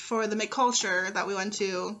for the McCulture that we want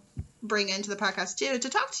to bring into the podcast too, to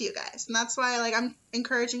talk to you guys. And that's why like I'm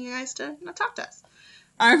encouraging you guys to talk to us.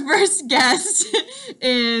 Our first guest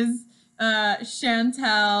is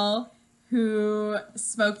Chantel, who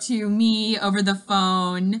spoke to me over the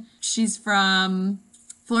phone. She's from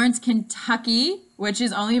Florence, Kentucky, which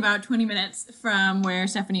is only about 20 minutes from where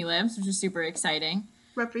Stephanie lives, which is super exciting.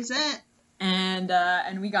 Represent.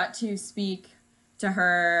 And we got to speak to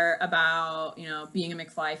her about, being a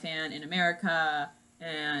McFly fan in America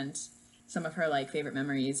and some of her, favorite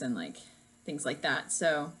memories and, things like that.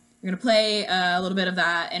 So we're going to play a little bit of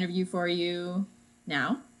that interview for you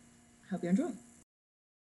now. Hope you enjoy.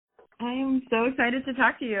 I'm so excited to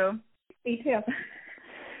talk to you. Me too.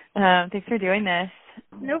 Thanks for doing this.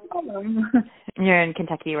 No problem. You're in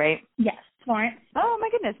Kentucky, right? Yes, Florence. Oh, my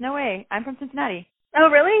goodness. No way. I'm from Cincinnati. Oh,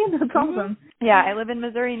 really? That's awesome. Yeah, I live in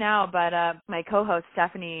Missouri now, but my co-host,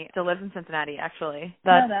 Stephanie, still lives in Cincinnati, actually.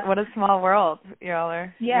 What a small world. You all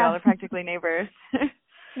are practically neighbors.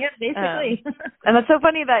 Yep, basically. And that's so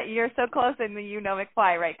funny that you're so close and you know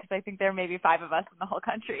McFly, right? Because I think there may be 5 of us in the whole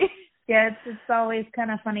country. Yeah, it's always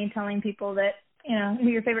kind of funny telling people that, who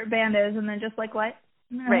your favorite band is, and they're just like, what?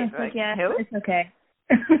 Right. Like, yeah, who? It's okay.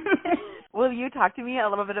 Will you talk to me a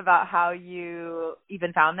little bit about how you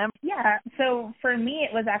even found them? Yeah, so for me,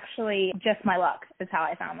 it was actually Just My Luck is how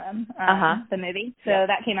I found them, the movie. So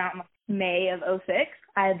that came out in May of '06.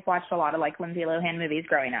 I had watched a lot of Lindsay Lohan movies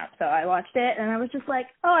growing up, so I watched it, and I was just like,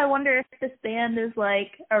 oh, I wonder if this band is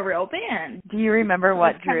a real band. Do you remember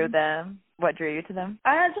what drew them? What drew you to them?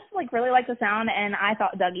 I just really liked the sound, and I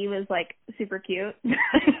thought Dougie was super cute.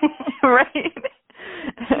 Right.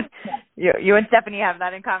 You and Stephanie have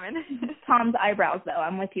that in common. Tom's eyebrows, though.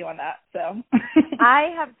 I'm with you on that. So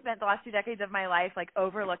I have spent the last 2 decades of my life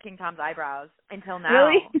overlooking Tom's eyebrows until now.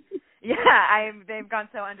 Really? Yeah, they've gone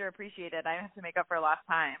so underappreciated. I have to make up for lost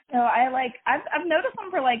time. No, I've noticed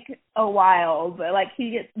him for a while, but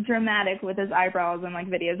he gets dramatic with his eyebrows and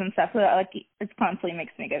videos and stuff. So it constantly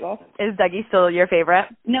makes me giggle. Is Dougie still your favorite?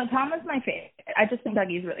 No, Tom is my favorite. I just think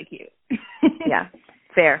Dougie's really cute. Yeah,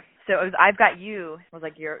 fair. So it was I've Got You was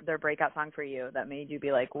their breakout song for you that made you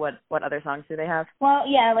be what other songs do they have? Well,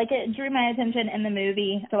 yeah, it drew my attention in the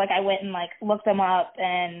movie. So I went and looked them up,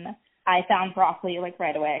 and I found Broccoli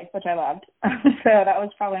right away, which I loved. So that was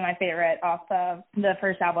probably my favorite off of the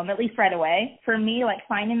first album, at least right away. For me,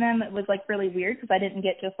 finding them, it was really weird because I didn't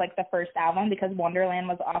get just the first album because Wonderland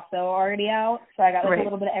was also already out. So I got a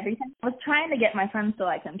little bit of everything. I was trying to get my friends to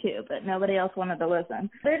like them too, but nobody else wanted to listen.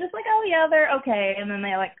 They're just oh yeah, they're okay. And then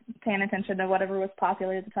they paying attention to whatever was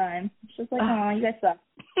popular at the time. It's just oh, you guys suck.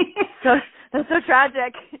 So that's so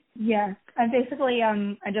tragic. Yeah. I basically,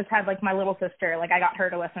 I just had my little sister, I got her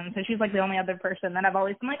to listen. So she's the only other person that I've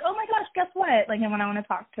always been oh my gosh, guess what? And when I want to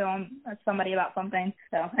talk to somebody about something.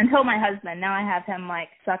 So until my husband, now I have him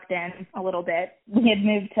sucked in a little bit. We had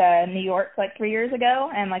moved to New York 3 years ago,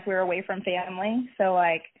 and we were away from family. So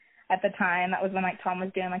at the time, that was when Tom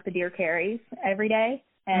was doing the Dear Carries every day.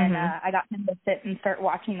 And I got him to sit and start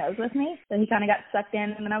watching those with me. So he kind of got sucked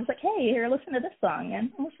in. And then I was hey, here, listen to this song.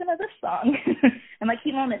 And listen to this song. And,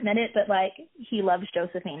 he won't admit it, but, he loves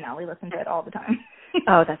Josephine now. We listen to it all the time.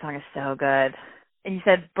 Oh, that song is so good. And you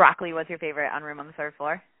said Broccoli was your favorite on Room on the Third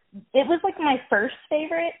Floor? It was, my first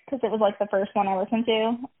favorite because it was, the first one I listened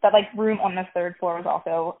to. But, Room on the Third Floor was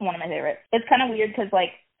also one of my favorites. It's kind of weird because,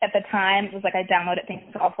 at the time, it was, I downloaded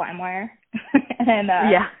things off LimeWire. And,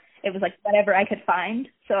 yeah. It was whatever I could find,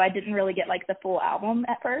 so I didn't really get the full album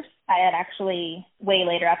at first. I had actually, way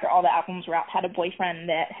later after all the albums were out, had a boyfriend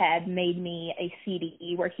that had made me a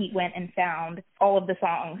CD where he went and found all of the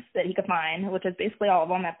songs that he could find, which is basically all of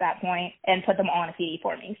them at that point, and put them on a CD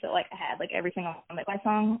for me. So I had every single McFly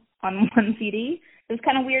song on one CD. It was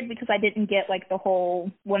kind of weird because I didn't get the whole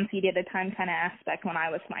one CD at a time kind of aspect when I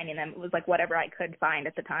was finding them. It was whatever I could find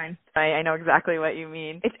at the time. I know exactly what you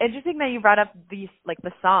mean. It's interesting that you brought up these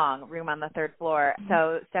the song Room on the Third Floor. Mm-hmm.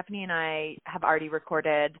 So Stephanie and I have already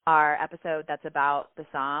recorded our episode that's about the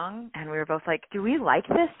song, and we were both do we like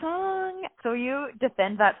this song? So you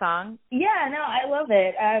defend that song? Yeah, no, I love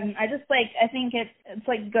it. I just I think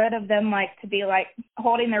it's good of them to be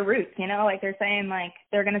holding their roots, they're saying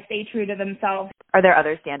they're gonna stay true to themselves. Are there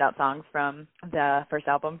other standout songs from the first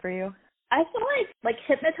album for you? I feel like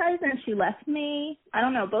Hypnotized and She Left Me. I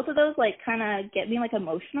don't know. Both of those kind of get me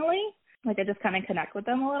emotionally. I just kind of connect with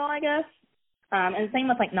them a little, I guess. And the same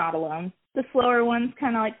with Not Alone. The slower ones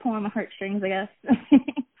kind of pulling the heartstrings, I guess.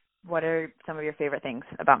 What are some of your favorite things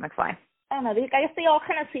about McFly? I don't know. I guess they all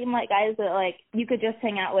kind of seem like guys that you could just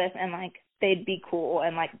hang out with and they'd be cool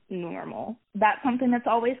and normal. That's something that's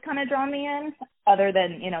always kind of drawn me in, other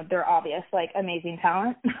than their obvious amazing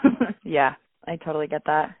talent. Yeah, I totally get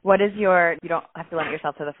that. What is your, you don't have to limit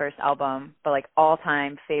yourself to the first album, but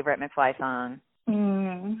all-time favorite McFly song?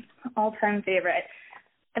 All-time favorite.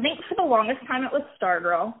 I think for the longest time it was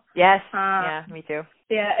Stargirl. Yes. Yeah, me too.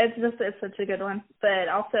 Yeah, it's such a good one. But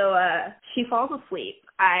also She Falls Asleep.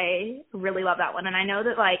 I really love that one. And I know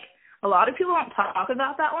that, like, a lot of people don't talk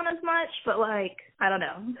about that one as much, but, like, I don't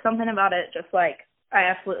know. Something about it just, like, I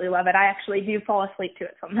absolutely love it. I actually do fall asleep to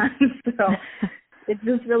it sometimes. So it's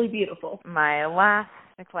just really beautiful. My last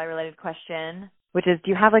McFly-related question, which is,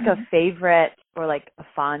 do you have, like, a favorite or, like, a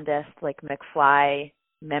fondest, like, McFly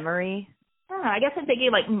memory? I guess I'm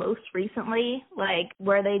thinking, like, most recently, like,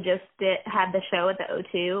 where they just had the show at the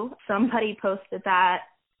O2. Somebody posted that,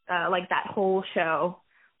 like, that whole show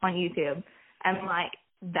on YouTube. And, like,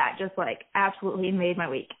 that just, like, absolutely made my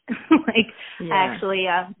week. Like, Yeah. I actually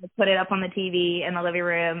put it up on the TV in the living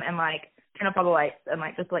room and, like, turn up all the lights and,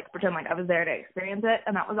 like, just, like, pretend like I was there to experience it.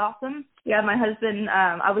 And that was awesome. Yeah, my husband,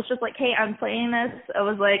 I was just like, hey, I'm playing this. I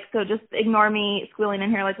was like, so just ignore me squealing in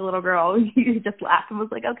here like a little girl. He just laughed and was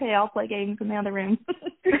like, okay, I'll play games in the other room.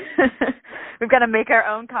 We've got to make our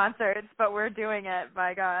own concerts, but we're doing it,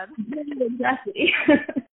 by God. Exactly.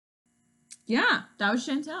 Yeah, that was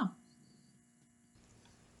Chantel.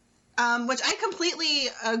 Which I completely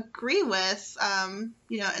agree with.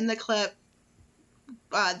 You know, in the clip,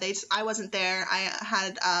 I wasn't there. I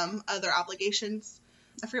had other obligations.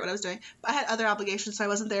 I forget what I was doing, but I had other obligations, so I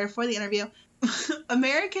wasn't there for the interview. Being an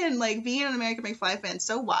American McFly fan is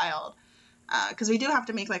so wild, because we do have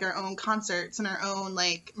to make, like, our own concerts and our own,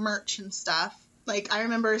 like, merch and stuff. Like, I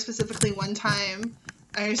remember specifically one time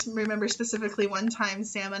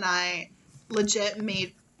Sam and I legit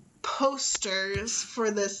made posters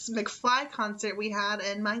for this McFly concert we had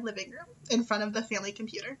in my living room in front of the family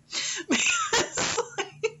computer. Because,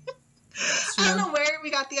 like, I don't know where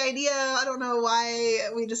we got the idea. I don't know why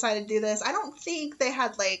we decided to do this. I don't think they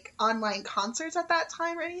had, like, online concerts at that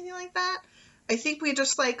time or anything like that. I think we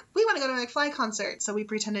just, like, we want to go to a McFly concert, so we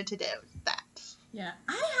pretended to do that. Yeah,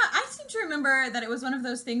 I seem to remember that it was one of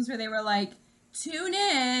those things where they were like, tune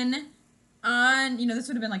in on, you know, this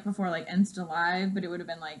would have been like before like Insta Live, but it would have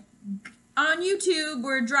been like, on YouTube,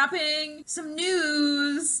 we're dropping some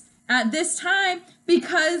news at this time,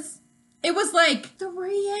 because it was like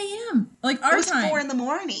 3 a.m. like our It was time. 4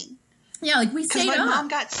 a.m. Yeah, like we stayed Because my up mom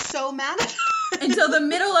got so mad at us. until the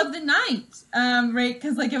middle of the night, right?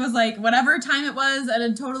 Because like it was like whatever time it was at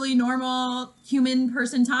a totally normal human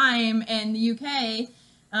person time in the UK.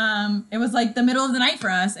 It was like the middle of the night for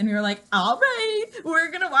us, and we were like, all right, we're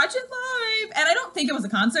gonna watch it live. And I don't think it was a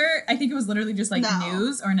concert. I think it was literally just like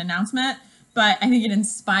news or an announcement. But I think it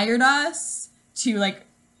inspired us to like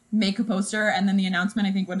make a poster, and then the announcement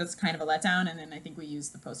I think was kind of a letdown, and then I think we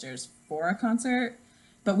used the posters for a concert.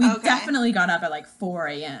 But we definitely got up at like 4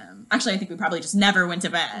 a.m. Actually, I think we probably just never went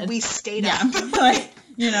to bed. We stayed up. Yeah, like,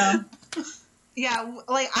 you know. Yeah,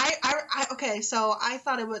 like I okay, so I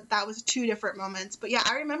thought that was 2 different moments, but yeah,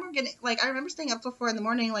 I remember staying up till 4 a.m,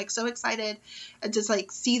 like so excited to just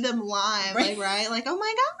like see them live, Right. like oh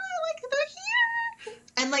my god, like they're here,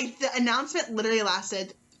 and like the announcement literally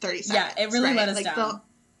lasted 30 seconds. Yeah, it really let us like down.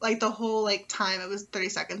 The whole like time it was 30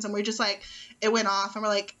 seconds, and we're just like it went off, and we're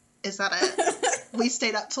like, is that it? We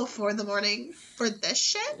stayed up till 4 a.m. for this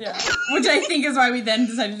shit. Yeah, which I think is why we then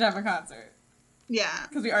decided to have a concert. Yeah.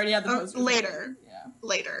 Because we already had the posters. Later. Yeah.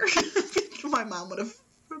 Later. My mom would have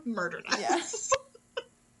murdered us. Yeah.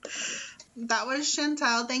 That was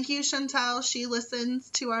Chantel. Thank you, Chantel. She listens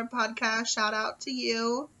to our podcast. Shout out to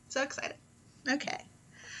you. So excited. Okay.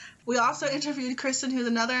 We also interviewed Kristen, who's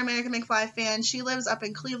another American McFly fan. She lives up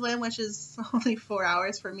in Cleveland, which is only 4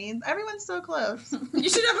 hours for me. Everyone's so close. You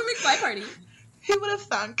should have a McFly party. Who would have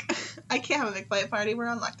thunk? I can't have a McFly party. We're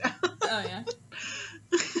on lockdown. Oh, yeah.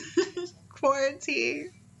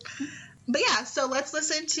 Quarantine. But yeah, so let's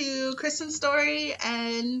listen to Kristen's story,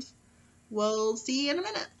 and we'll see you in a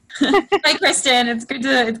minute. Hi, Kristen. It's good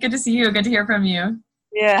to see you. Good to hear from you.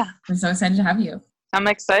 Yeah, I'm so excited to have you. I'm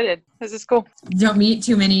excited. This is cool. Don't meet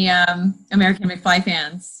too many American McFly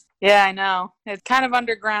fans. Yeah, I know. It's kind of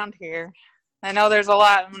underground here. I know there's a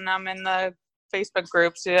lot when I'm in the Facebook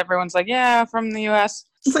groups. Everyone's like, yeah, from the U.S.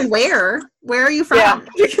 It's like, where? Where are you from? Yeah,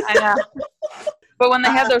 I know. But when they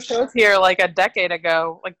had those shows here like a decade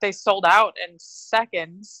ago, like they sold out in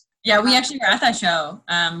seconds. Yeah, we actually were at that show,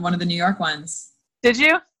 one of the New York ones. Did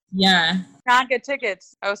you? Yeah. Can't get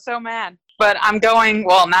tickets. I was so mad. But I'm going,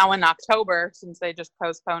 well, now in October, since they just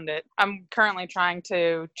postponed it. I'm currently trying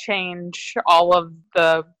to change all of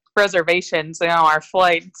the reservations, our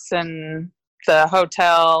flights and the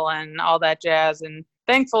hotel and all that jazz. And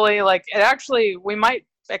thankfully, like, we might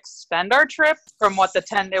extend our trip from what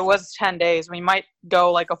it was 10 days. We might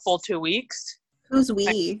go like a full 2 weeks. Who's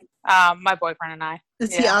we? My boyfriend and I.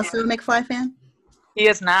 Is he also a McFly fan? He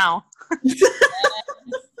is now.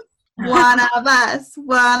 One of us.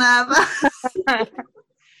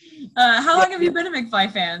 How long have you been a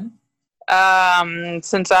McFly fan?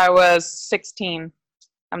 Since I was 16.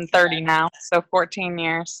 I'm 30 now, so 14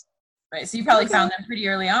 years. Right. So you probably found them pretty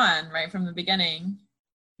early on, right from the beginning.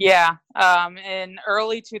 Yeah, in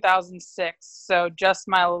early 2006. So Just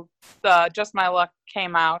My Luck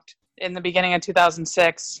came out in the beginning of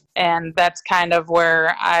 2006, and that's kind of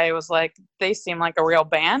where I was like, they seem like a real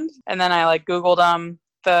band. And then I like Googled them.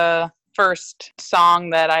 The first song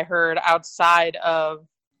that I heard outside of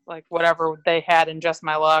like whatever they had in Just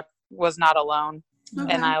My Luck was Not Alone.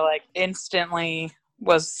 Okay. And I like instantly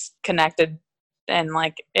was connected and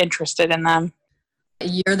like interested in them.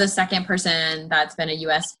 You're the second person that's been a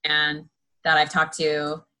US fan that I've talked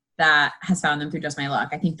to that has found them through Just My Luck.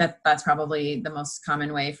 I think that's probably the most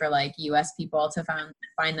common way for like US people to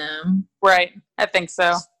find them. Right. I think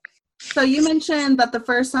so. So you mentioned that the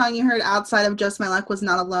first song you heard outside of Just My Luck was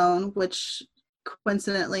Not Alone, which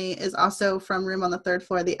coincidentally is also from Room on the Third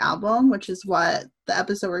Floor, the album, which is what the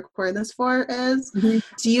episode we're recording this for is. Mm-hmm.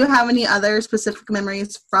 Do you have any other specific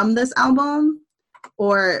memories from this album?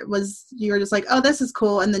 Or was you were just like, oh, this is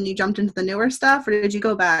cool, and then you jumped into the newer stuff? Or did you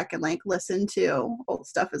go back and like listen to old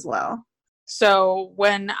stuff as well? So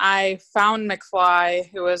when I found McFly,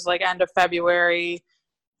 it was like end of February,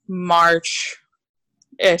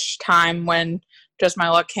 March-ish time when Just My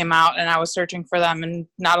Luck came out, and I was searching for them, and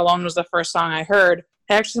Not Alone was the first song I heard.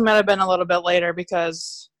 It actually might have been a little bit later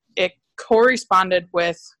because it corresponded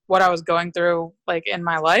with what I was going through like in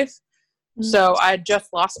my life. So I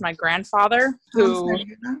just lost my grandfather, who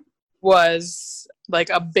was like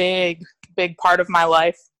a big, big part of my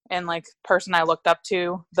life and like person I looked up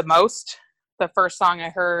to the most. The first song I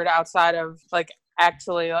heard outside of like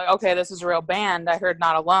actually like, okay, this is a real band, I heard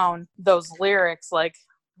Not Alone. Those lyrics like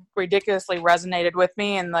ridiculously resonated with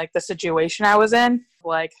me and like the situation I was in,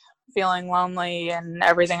 like feeling lonely and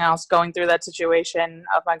everything else going through that situation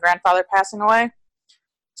of my grandfather passing away.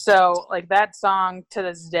 So, like, that song to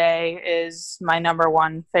this day is my number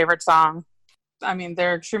one favorite song. I mean,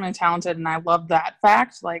 they're extremely talented, and I love that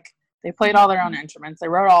fact. Like, they played all their own instruments. They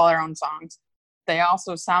wrote all their own songs. They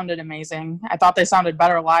also sounded amazing. I thought they sounded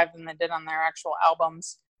better live than they did on their actual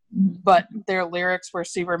albums. But their lyrics were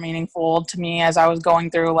super meaningful to me as I was going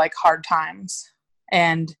through, like, hard times.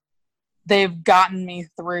 And they've gotten me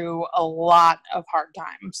through a lot of hard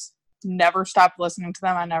times. Never stopped listening to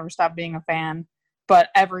them. I never stopped being a fan. But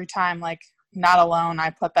every time, like, Not Alone,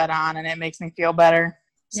 I put that on and it makes me feel better.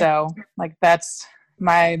 Yeah. So, like, that's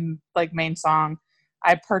my, like, main song.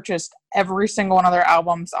 I purchased every single one of their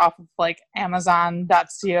albums off of, like,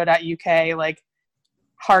 Amazon.co.uk, like,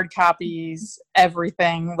 hard copies,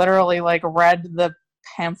 everything. Literally, like, read the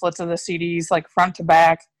pamphlets of the CDs, like, front to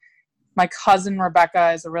back. My cousin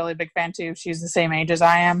Rebecca is a really big fan, too. She's the same age as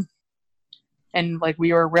I am. And, like,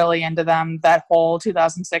 we were really into them that whole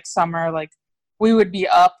 2006 summer, like, we would be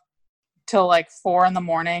up till like 4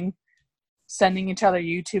 a.m, sending each other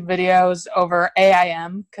YouTube videos over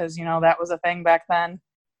AIM because, you know, that was a thing back then.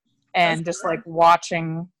 And just like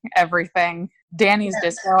watching everything. Danny's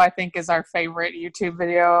Disco, I think, is our favorite YouTube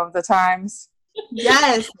video of the times.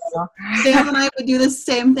 Yes. Sam and I would do the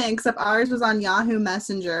same thing, except ours was on Yahoo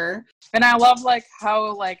Messenger. And I love like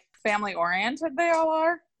how like family oriented they all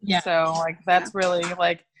are. Yeah. So like that's really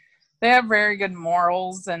like, they have very good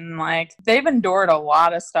morals and like they've endured a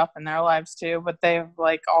lot of stuff in their lives too, but they've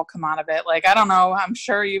like all come out of it. Like, I don't know, I'm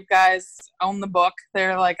sure you guys own the book.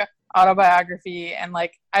 They're like autobiography, and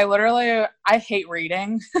like I hate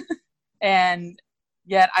reading and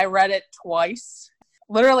yet I read it twice.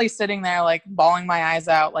 Literally sitting there like bawling my eyes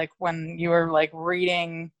out, like when you were like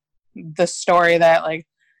reading the story that like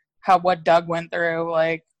what Doug went through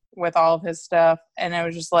like with all of his stuff, and it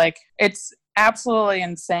was just like it's absolutely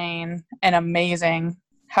insane and amazing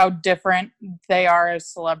how different they are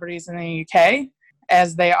as celebrities in the UK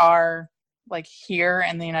as they are like here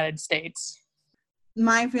in the United States.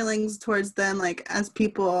 My feelings towards them, like as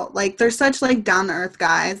people, like they're such like down to earth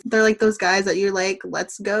guys. They're like those guys that you're like,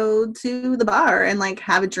 let's go to the bar and like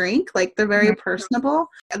have a drink. Like they're very personable.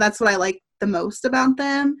 And that's what I like the most about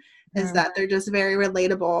them. Is that they're just very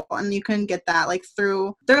relatable, and you can get that like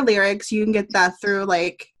through their lyrics. You can get that through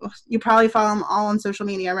like you probably follow them all on social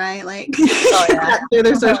media, right? Like through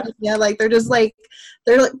their social media, like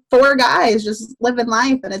they're like 4 guys just living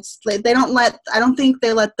life, and it's like I don't think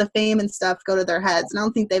they let the fame and stuff go to their heads, and I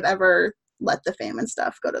don't think they've ever let the fame and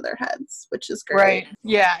stuff go to their heads, which is great. Right?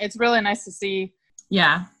 Yeah, it's really nice to see.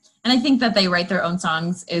 Yeah, and I think that they write their own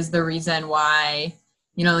songs is the reason why.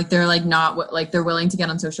 You know, like they're like not like they're willing to get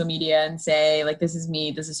on social media and say like, this is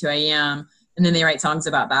me, this is who I am. And then they write songs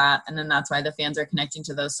about that. And then that's why the fans are connecting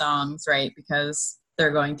to those songs, right? Because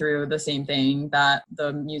they're going through the same thing that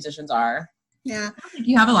the musicians are. Yeah.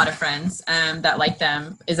 You have a lot of friends that like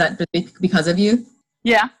them. Is that because of you?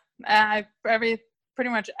 Yeah. Pretty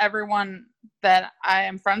much everyone that I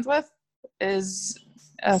am friends with is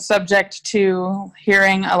subject to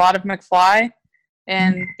hearing a lot of McFly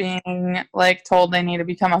and being like told they need to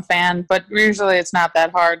become a fan, but usually it's not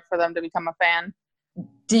that hard for them to become a fan.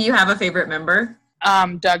 Do you have a favorite member?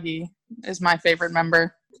 Dougie is my favorite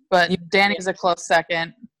member, but Danny's a close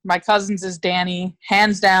second. My cousin's is Danny,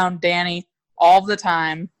 hands down Danny, all the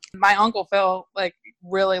time. My Uncle Phil, like,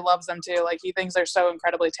 really loves them too. Like, he thinks they're so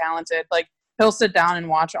incredibly talented. Like, he'll sit down and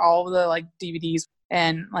watch all of the, like, DVDs,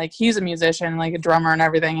 and, like, he's a musician, like, a drummer and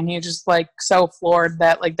everything, and he's just, like, so floored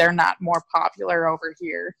that, like, they're not more popular over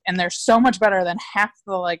here. And they're so much better than half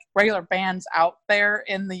the, like, regular bands out there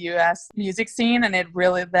in the U.S. music scene, and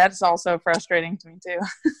that's also frustrating to me, too.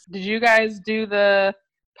 Did you guys do the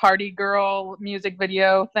Party Girl music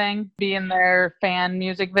video thing? Be in their fan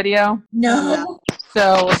music video? No.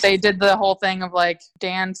 So they did the whole thing of, like,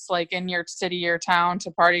 dance, like, in your city or town to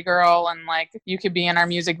Party Girl, and, like, you could be in our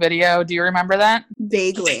music video. Do you remember that?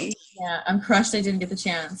 Vaguely. Yeah, I'm crushed I didn't get the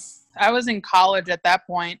chance. I was in college at that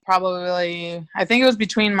point, probably, I think it was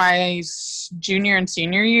between my junior and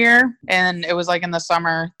senior year, and it was, like, in the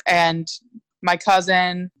summer, and my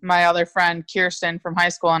cousin, my other friend, Kirsten from high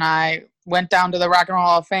school, and I went down to the Rock and Roll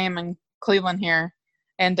Hall of Fame in Cleveland here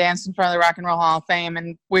and danced in front of the Rock and Roll Hall of Fame,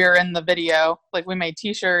 and we were in the video. Like, we made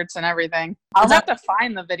t-shirts and everything. I'll have to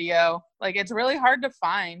find the video. Like, it's really hard to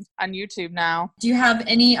find on YouTube now. Do you have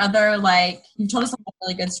any other, like, you've told us some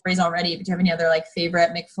really good stories already, but do you have any other, like,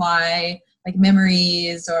 favorite McFly, like,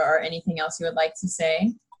 memories or anything else you would like to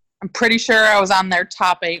say? I'm pretty sure I was on their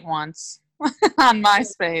top 8 once on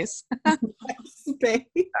MySpace.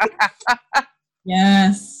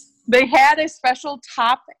 Yes. They had a special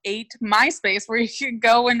top 8 MySpace where you could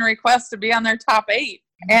go and request to be on their top 8.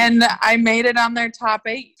 And I made it on their top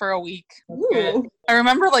 8 for a week. Ooh. I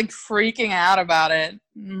remember, like, freaking out about it.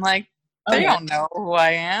 I'm like, they don't know who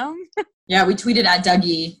I am. Yeah, we tweeted at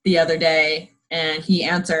Dougie the other day, and he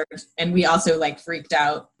answered, and we also, like, freaked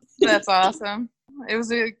out. That's awesome. It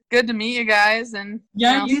was good to meet you guys, and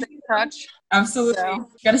Yeah, stay in touch. Absolutely. So,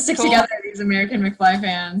 got to stick together, these American McFly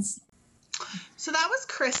fans. So that was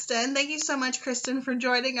Kristen. Thank you so much, Kristen, for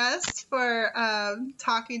joining us, for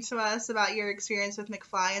talking to us about your experience with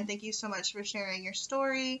McFly, and thank you so much for sharing your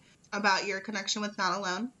story about your connection with Not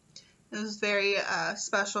Alone. It was very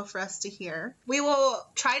special for us to hear. We will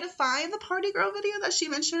try to find the Party Girl video that she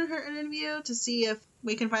mentioned in her interview to see if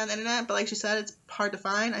we can find it on the internet, but like she said, it's hard to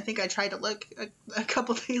find. I think I tried to look a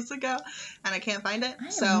couple days ago, and I can't find it. I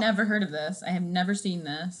have never heard of this. I have never seen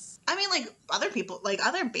this. I mean, like, other people, like,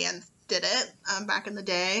 other bands did it back in the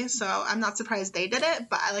day, so I'm not surprised they did it,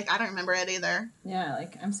 but I don't remember it either. Yeah,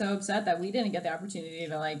 like, I'm so upset that we didn't get the opportunity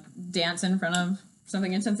to, like, dance in front of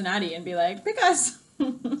something in Cincinnati and be like, pick us.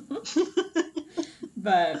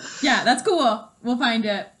 But yeah, that's cool. We'll find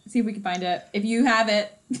it. See if we can find it. If you have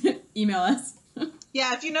it, email us.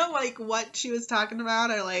 Yeah, if you know, like, what she was talking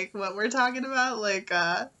about or, like, what we're talking about, like,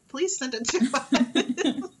 please send it to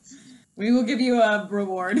us. We will give you a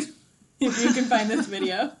reward if you can find this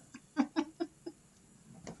video.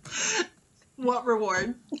 What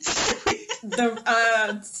reward? The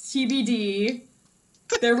TBD.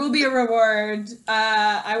 There will be a reward.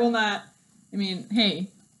 I will not. I mean, hey,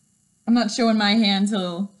 I'm not showing my hand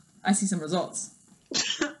till I see some results.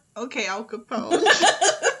 Okay, Al Capone.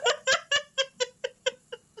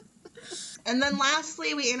 And then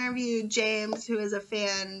lastly, we interviewed James, who is a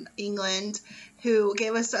fan, England, who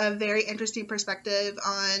gave us a very interesting perspective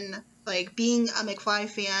on, like, being a McFly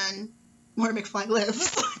fan where McFly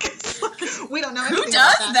lives. We don't know anything Who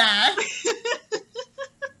does about that?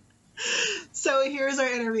 So here's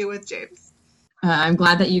our interview with James. I'm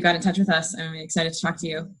glad that you got in touch with us. I'm excited to talk to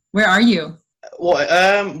you. Where are you? Where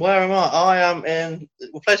am I? I am in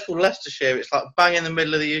a place called Leicestershire. It's like bang in the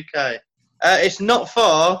middle of the UK. It's not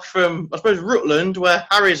far from, I suppose, Rutland, where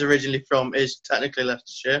Harry's originally from, is technically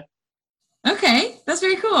Leicestershire. Okay, that's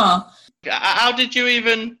very cool. How did you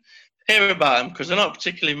even hear about them? Because they're not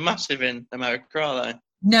particularly massive in America, are they?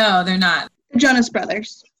 No, they're not. The Jonas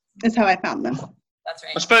Brothers is how I found them. That's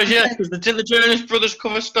right. I suppose, yeah, because didn't the Jonas Brothers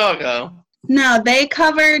cover Stargirl? No, they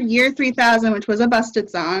covered Year 3000, which was a Busted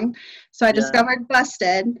song. So I discovered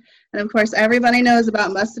Busted. And, of course, everybody knows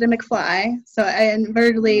about Busted and McFly. So I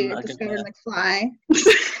inadvertently discovered McFly.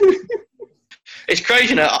 It's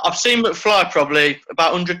crazy now. I've seen McFly probably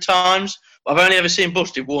about 100 times. But I've only ever seen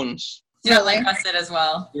Busted once. You don't like Busted as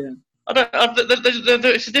well? Yeah.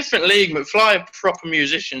 It's a different league. McFly are proper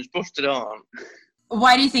musicians. Busted aren't.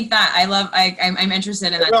 Why do you think that? I'm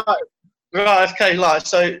interested in that. Right. Right, okay, like,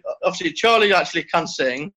 so obviously Charlie actually can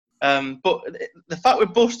sing, but the fact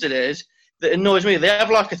with Busted is, that annoys me, they have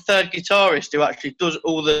like a third guitarist who actually does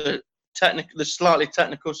all the slightly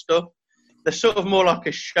technical stuff. They're sort of more like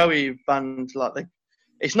a showy band,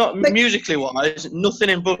 it's not musically wise, nothing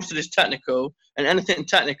in Busted is technical, and anything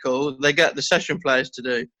technical, they get the session players to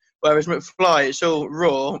do. Whereas McFly, it's all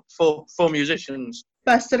raw for musicians.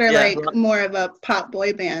 Busted are more of a pop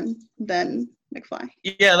boy band than McFly.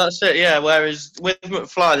 Yeah, that's it. Yeah, whereas with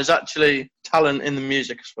McFly, there's actually talent in the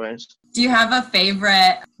music, I suppose. Do you have a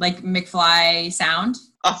favorite McFly sound?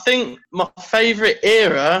 I think my favourite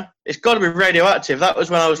era, it's got to be Radioactive. That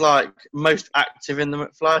was when I was most active in the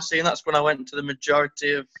McFly scene. That's when I went to the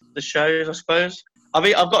majority of the shows, I suppose.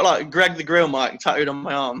 I've got Greg the Grill Mike tattooed on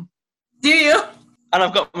my arm. Do you? And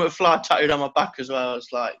I've got McFly tattooed on my back as well. It's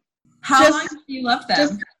how long have you loved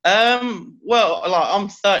them? Well, I'm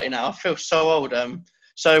 30 now. I feel so old.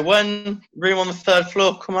 So when Room on the Third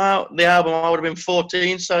Floor come out, the album, I would have been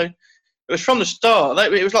 14. So it was from the start.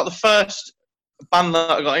 It was the first band that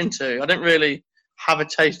I got into. I didn't really have a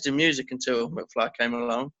taste in music until McFly came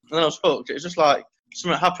along. And then I was hooked. It was just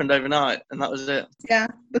something happened overnight, and that was it. Yeah,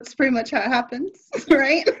 that's pretty much how it happens,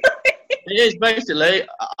 right? It is, basically.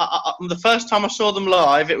 The first time I saw them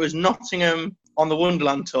live, it was Nottingham on the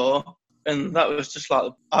Wonderland tour, and that was just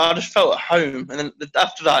I just felt at home. And then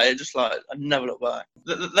after that, it just I never looked back.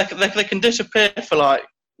 They can disappear for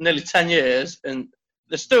nearly 10 years, and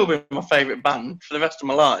they've still been my favourite band for the rest of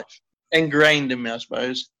my life. Ingrained in me, I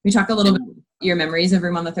suppose. We talk a little bit about your memories of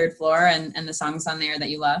Room on the Third Floor and the songs on there that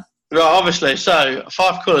you love. Right, obviously. So,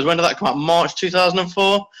 Five Colours, when did that come out? March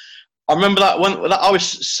 2004. I remember that when I was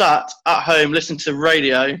sat at home listening to the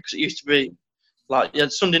radio, because it used to be you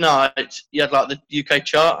had Sunday night, you had the UK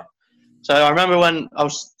chart. So I remember when I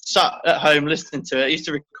was sat at home listening to it, I used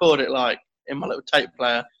to record it in my little tape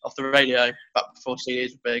player off the radio back before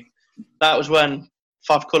CDs were big. That was when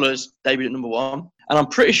Five Colours debuted at number 1. And I'm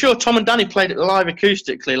pretty sure Tom and Danny played it live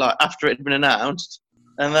acoustically after it had been announced.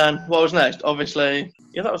 And then what was next? Obviously,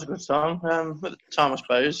 yeah, that was a good song at the time, I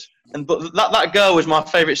suppose. But that Girl was my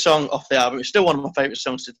favourite song off the album. It's still one of my favourite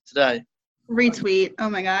songs to today. Retweet. Oh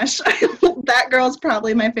my gosh. That Girl's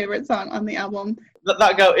probably my favourite song on the album.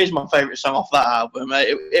 That Girl is my favourite song off that album.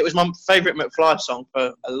 It was my favourite McFly song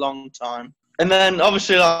for a long time. And then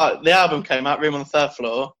obviously the album came out, Room on the Third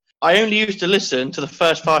Floor. I only used to listen to the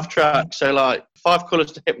first 5 tracks, so Five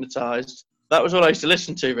Colours to Hypnotised. That was all I used to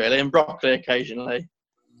listen to, really, and Broccoli occasionally.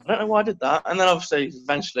 I don't know why I did that. And then obviously,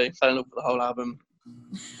 eventually, fell in love with the whole album.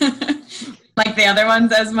 Like the other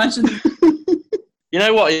ones as much as... You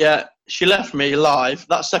know what, yeah? She Left Me live.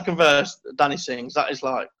 That second verse that Danny sings, that is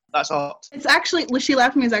that's art. It's actually, She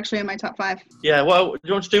Left Me is actually in my top 5. Yeah, well, do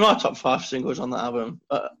you want to do my top 5 singles on that album?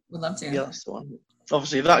 We'd love to. Yeah, that's the one.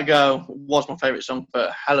 Obviously, That Girl was my favourite song for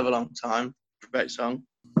a hell of a long time. Great song.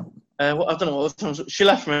 I don't know what other songs. She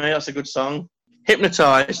Left Me, that's a good song.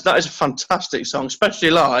 Hypnotised, that is a fantastic song, especially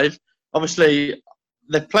live. Obviously,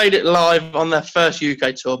 they played it live on their first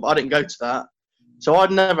UK tour, but I didn't go to that. So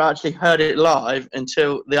I'd never actually heard it live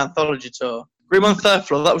until the Anthology tour. Room on the Third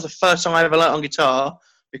Floor, that was the first song I ever learnt on guitar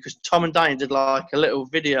because Tom and Danny did a little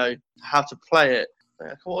video how to play it.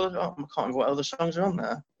 I can't remember what other songs are on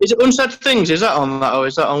there. Is it Unsaid Things? Is that on that, or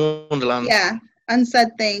is that on Wonderland? Yeah,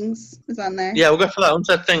 Unsaid Things is on there. Yeah, we'll go for that.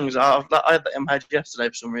 Unsaid Things. I had that in my head yesterday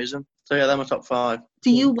for some reason. So yeah, they're my top 5. Do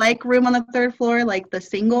you like Room on the Third Floor, the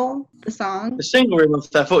single, the song? The single Room on the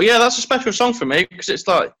Third Floor. Yeah, that's a special song for me because it's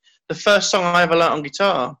the first song I ever learnt on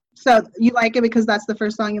guitar. So you like it because that's the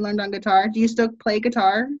first song you learned on guitar? Do you still play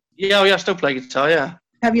guitar? Yeah, I still play guitar, yeah.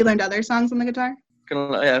 Have you learned other songs on the guitar?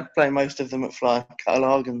 Yeah, play most of the McFly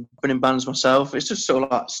catalogue and been in bands myself. It's just sort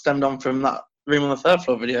of stemmed on from that Room on the Third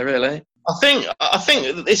Floor video, really. I think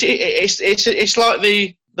it's like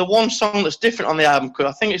the one song that's different on the album, because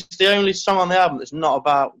I think it's the only song on the album that's not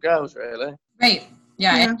about girls, really. Right.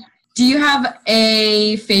 Yeah. Do you have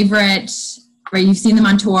a favorite? Right, you've seen them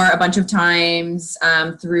on tour a bunch of times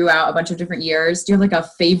throughout a bunch of different years. Do you have a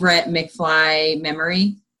favorite McFly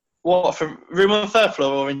memory? What, for Room on the Third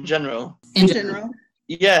Floor or in general? In general.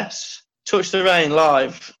 Yes, Touch the Rain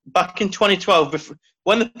live. Back in 2012,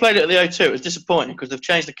 when they played it at the O2, it was disappointing because they've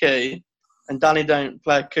changed the key and Danny don't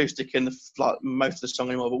play acoustic in most of the song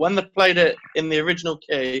anymore. But when they played it in the original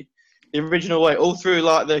key, the original way, all through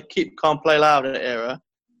the Keep Calm Play Louder era,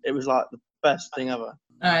 it was the best thing ever.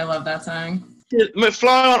 Oh, I love that song. McFly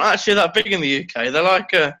aren't actually that big in the UK.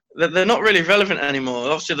 They're not really relevant anymore.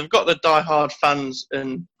 Obviously, they've got the die-hard fans,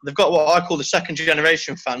 and they've got what I call the second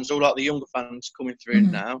generation fans, all the younger fans coming through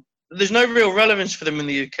now. There's no real relevance for them in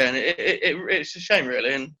the UK, and it's a shame,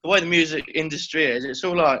 really. And the way the music industry is, it's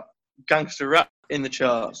all gangster rap in the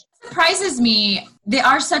charts. Surprises me.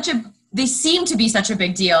 They seem to be such a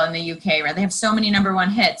big deal in the UK, right? They have so many number one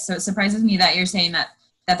hits. So it surprises me that you're saying that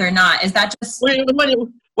they're not. Is that just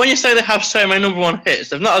When you say they have so many number one hits,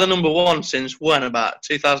 they've not had a number one since when, about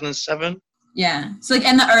 2007? Yeah. So like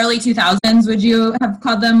in the early 2000s, would you have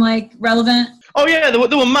called them like relevant? Oh yeah, they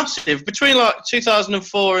were massive between like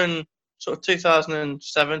 2004 and sort of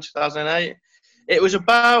 2007, 2008. It was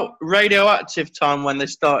about Radioactive time when they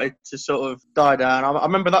started to sort of die down. I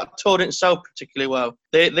remember that tour didn't sell particularly well.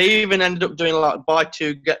 They even ended up doing like buy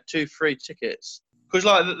two get two free tickets. Because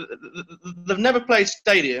like they've never played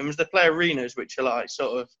stadiums, they play arenas, which are like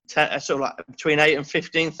sort of like between 8 and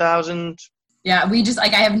 15,000. Yeah, we just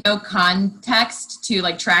like I have no context to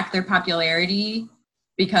like track their popularity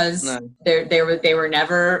because they were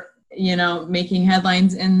never making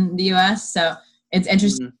headlines in the U.S. So it's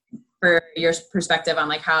interesting for your perspective on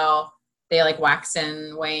like how they like wax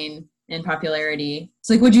and wane in popularity.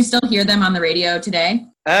 So like, would you still hear them on the radio today?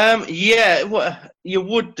 Yeah, well, you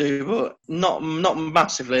would do, but not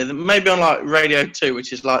massively. Maybe on like Radio 2,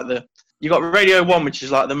 which is like you got Radio 1, which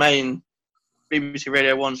is like the main BBC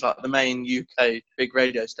Radio 1's like the main UK big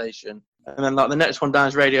radio station, and then like the next one down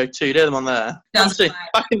is Radio 2. They're them on there. Obviously,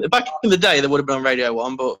 back in the day, they would have been on Radio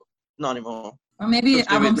 1, but not anymore. Or maybe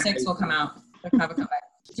album 6 will come out. Have a comeback.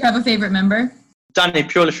 Do you have a favorite member? Danny,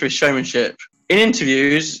 purely for his showmanship. In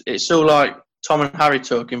interviews, it's all like Tom and Harry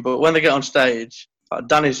talking, but when they get on stage,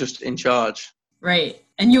 Danny's just in charge. Right.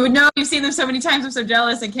 And you would know, you've seen them so many times, I'm so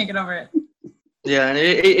jealous, I can't get over it. Yeah, and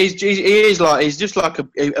he's just like a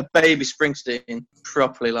baby Springsteen,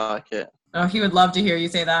 properly like it. Oh, he would love to hear you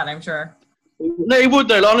say that, I'm sure. No, he would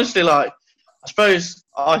though, honestly, like, I suppose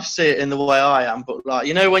I see it in the way I am, but like,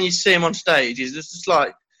 when you see him on stage, he's just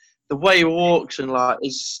like, the way he walks and like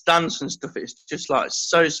his stance and stuff, it's just like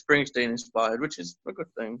so Springsteen inspired, which is a good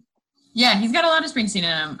thing. Yeah, he's got a lot of Springsteen in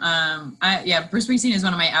him. Bruce Springsteen is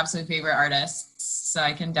one of my absolute favorite artists, so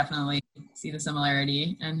I can definitely see the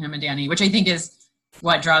similarity in him and Danny, which I think is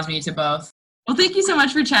what draws me to both. Well, thank you so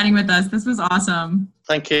much for chatting with us. This was awesome.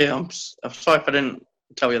 Thank you. I'm sorry if I didn't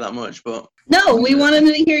tell you that much, but no, we wanted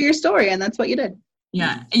to hear your story, and that's what you did.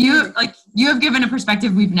 Yeah, you have given a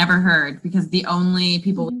perspective we've never heard because the only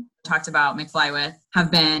people we talked about McFly with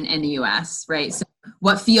have been in the U.S., right? So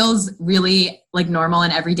what feels really like normal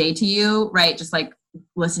and everyday to you, right? Just like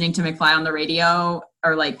listening to McFly on the radio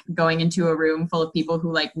or like going into a room full of people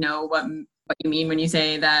who like know what you mean when you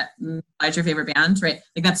say that McFly's your favorite band, right?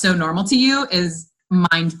 Like that's so normal to you is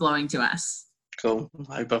mind-blowing to us. Cool.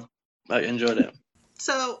 I hope you enjoyed it.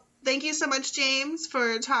 So thank you so much, James,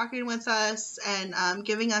 for talking with us and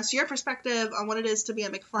giving us your perspective on what it is to be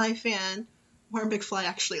a McFly fan, where McFly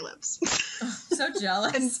actually lives. Oh, so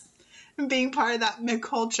jealous. and being part of that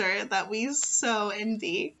McCulture that we so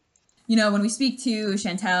envy. When we speak to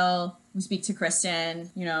Chantel, we speak to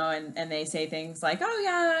Kristen, and they say things like, oh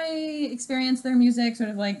yeah, I experienced their music sort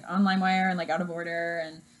of like on LimeWire and like Out of Order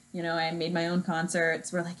and I made my own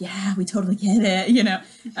concerts. We're like, yeah, we totally get it,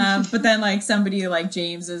 but then like somebody like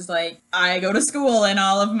James is like, I go to school and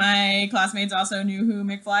all of my classmates also knew who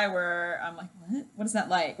McFly were. I'm like, what is that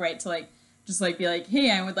like? Right. To like, just like be like,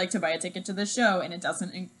 hey, I would like to buy a ticket to this show. And it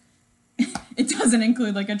doesn't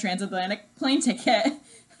include like a transatlantic plane ticket.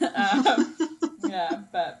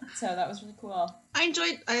 But so that was really cool. I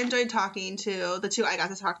enjoyed talking to the two I got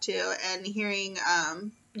to talk to and hearing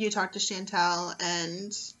you talk to Chantel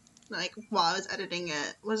and like while I was editing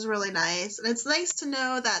it was really nice. And it's nice to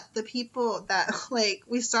know that the people that like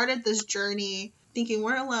we started this journey thinking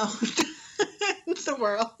we're alone in the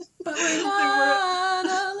world. But we're not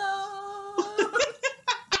alone.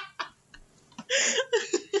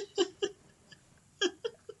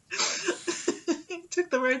 Took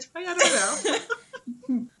the words right out of my mouth.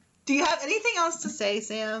 Do you have anything else to say,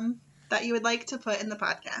 Sam, that you would like to put in the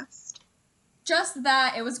podcast? Just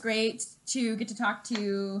that it was great to get to talk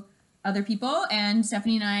to other people, and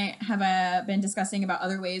Stephanie and I have been discussing about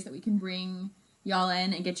other ways that we can bring y'all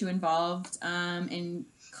in and get you involved,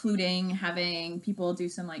 including having people do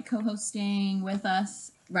some like co-hosting with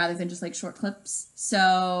us rather than just like short clips.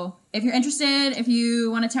 So if you're interested, if you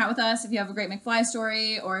want to chat with us, if you have a great McFly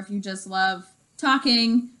story, or if you just love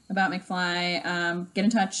talking about McFly, get in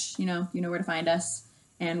touch. You know where to find us,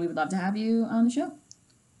 and we would love to have you on the show.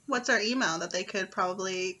 What's our email that they could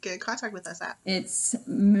probably get in contact with us at? It's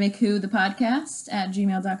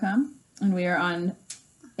mchoothepodcast@gmail.com, and we are on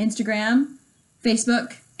Instagram,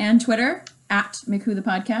 Facebook, and Twitter at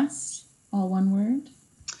mchoothepodcast, all one word.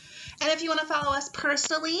 And if you want to follow us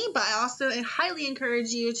personally, but I also highly encourage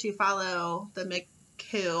you to follow the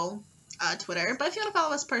McWho Twitter. But if you want to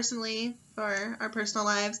follow us personally for our personal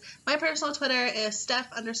lives, my personal Twitter is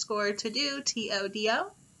Steph_Todo,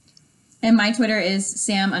 TODO. And my Twitter is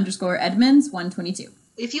Sam_Edmonds122.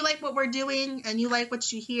 If you like what we're doing and you like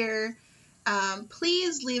what you hear,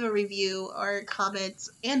 please leave a review or comment,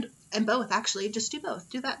 and both, actually. Just do both.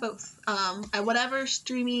 Do that both. At whatever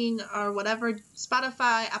streaming or whatever,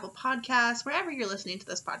 Spotify, Apple Podcasts, wherever you're listening to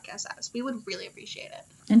this podcast as. We would really appreciate it.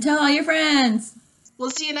 And tell all your friends.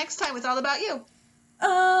 We'll see you next time with All About You.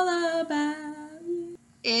 All about you.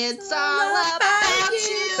 It's all about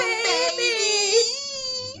you, baby.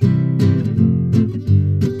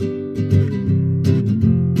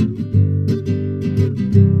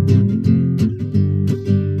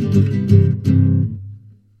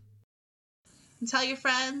 And tell your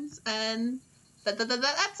friends, and that's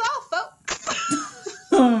all, folks.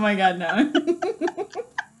 Oh my god, no.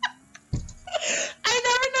 I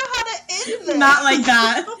never know how to end this. Not like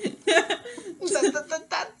that.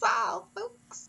 That's all.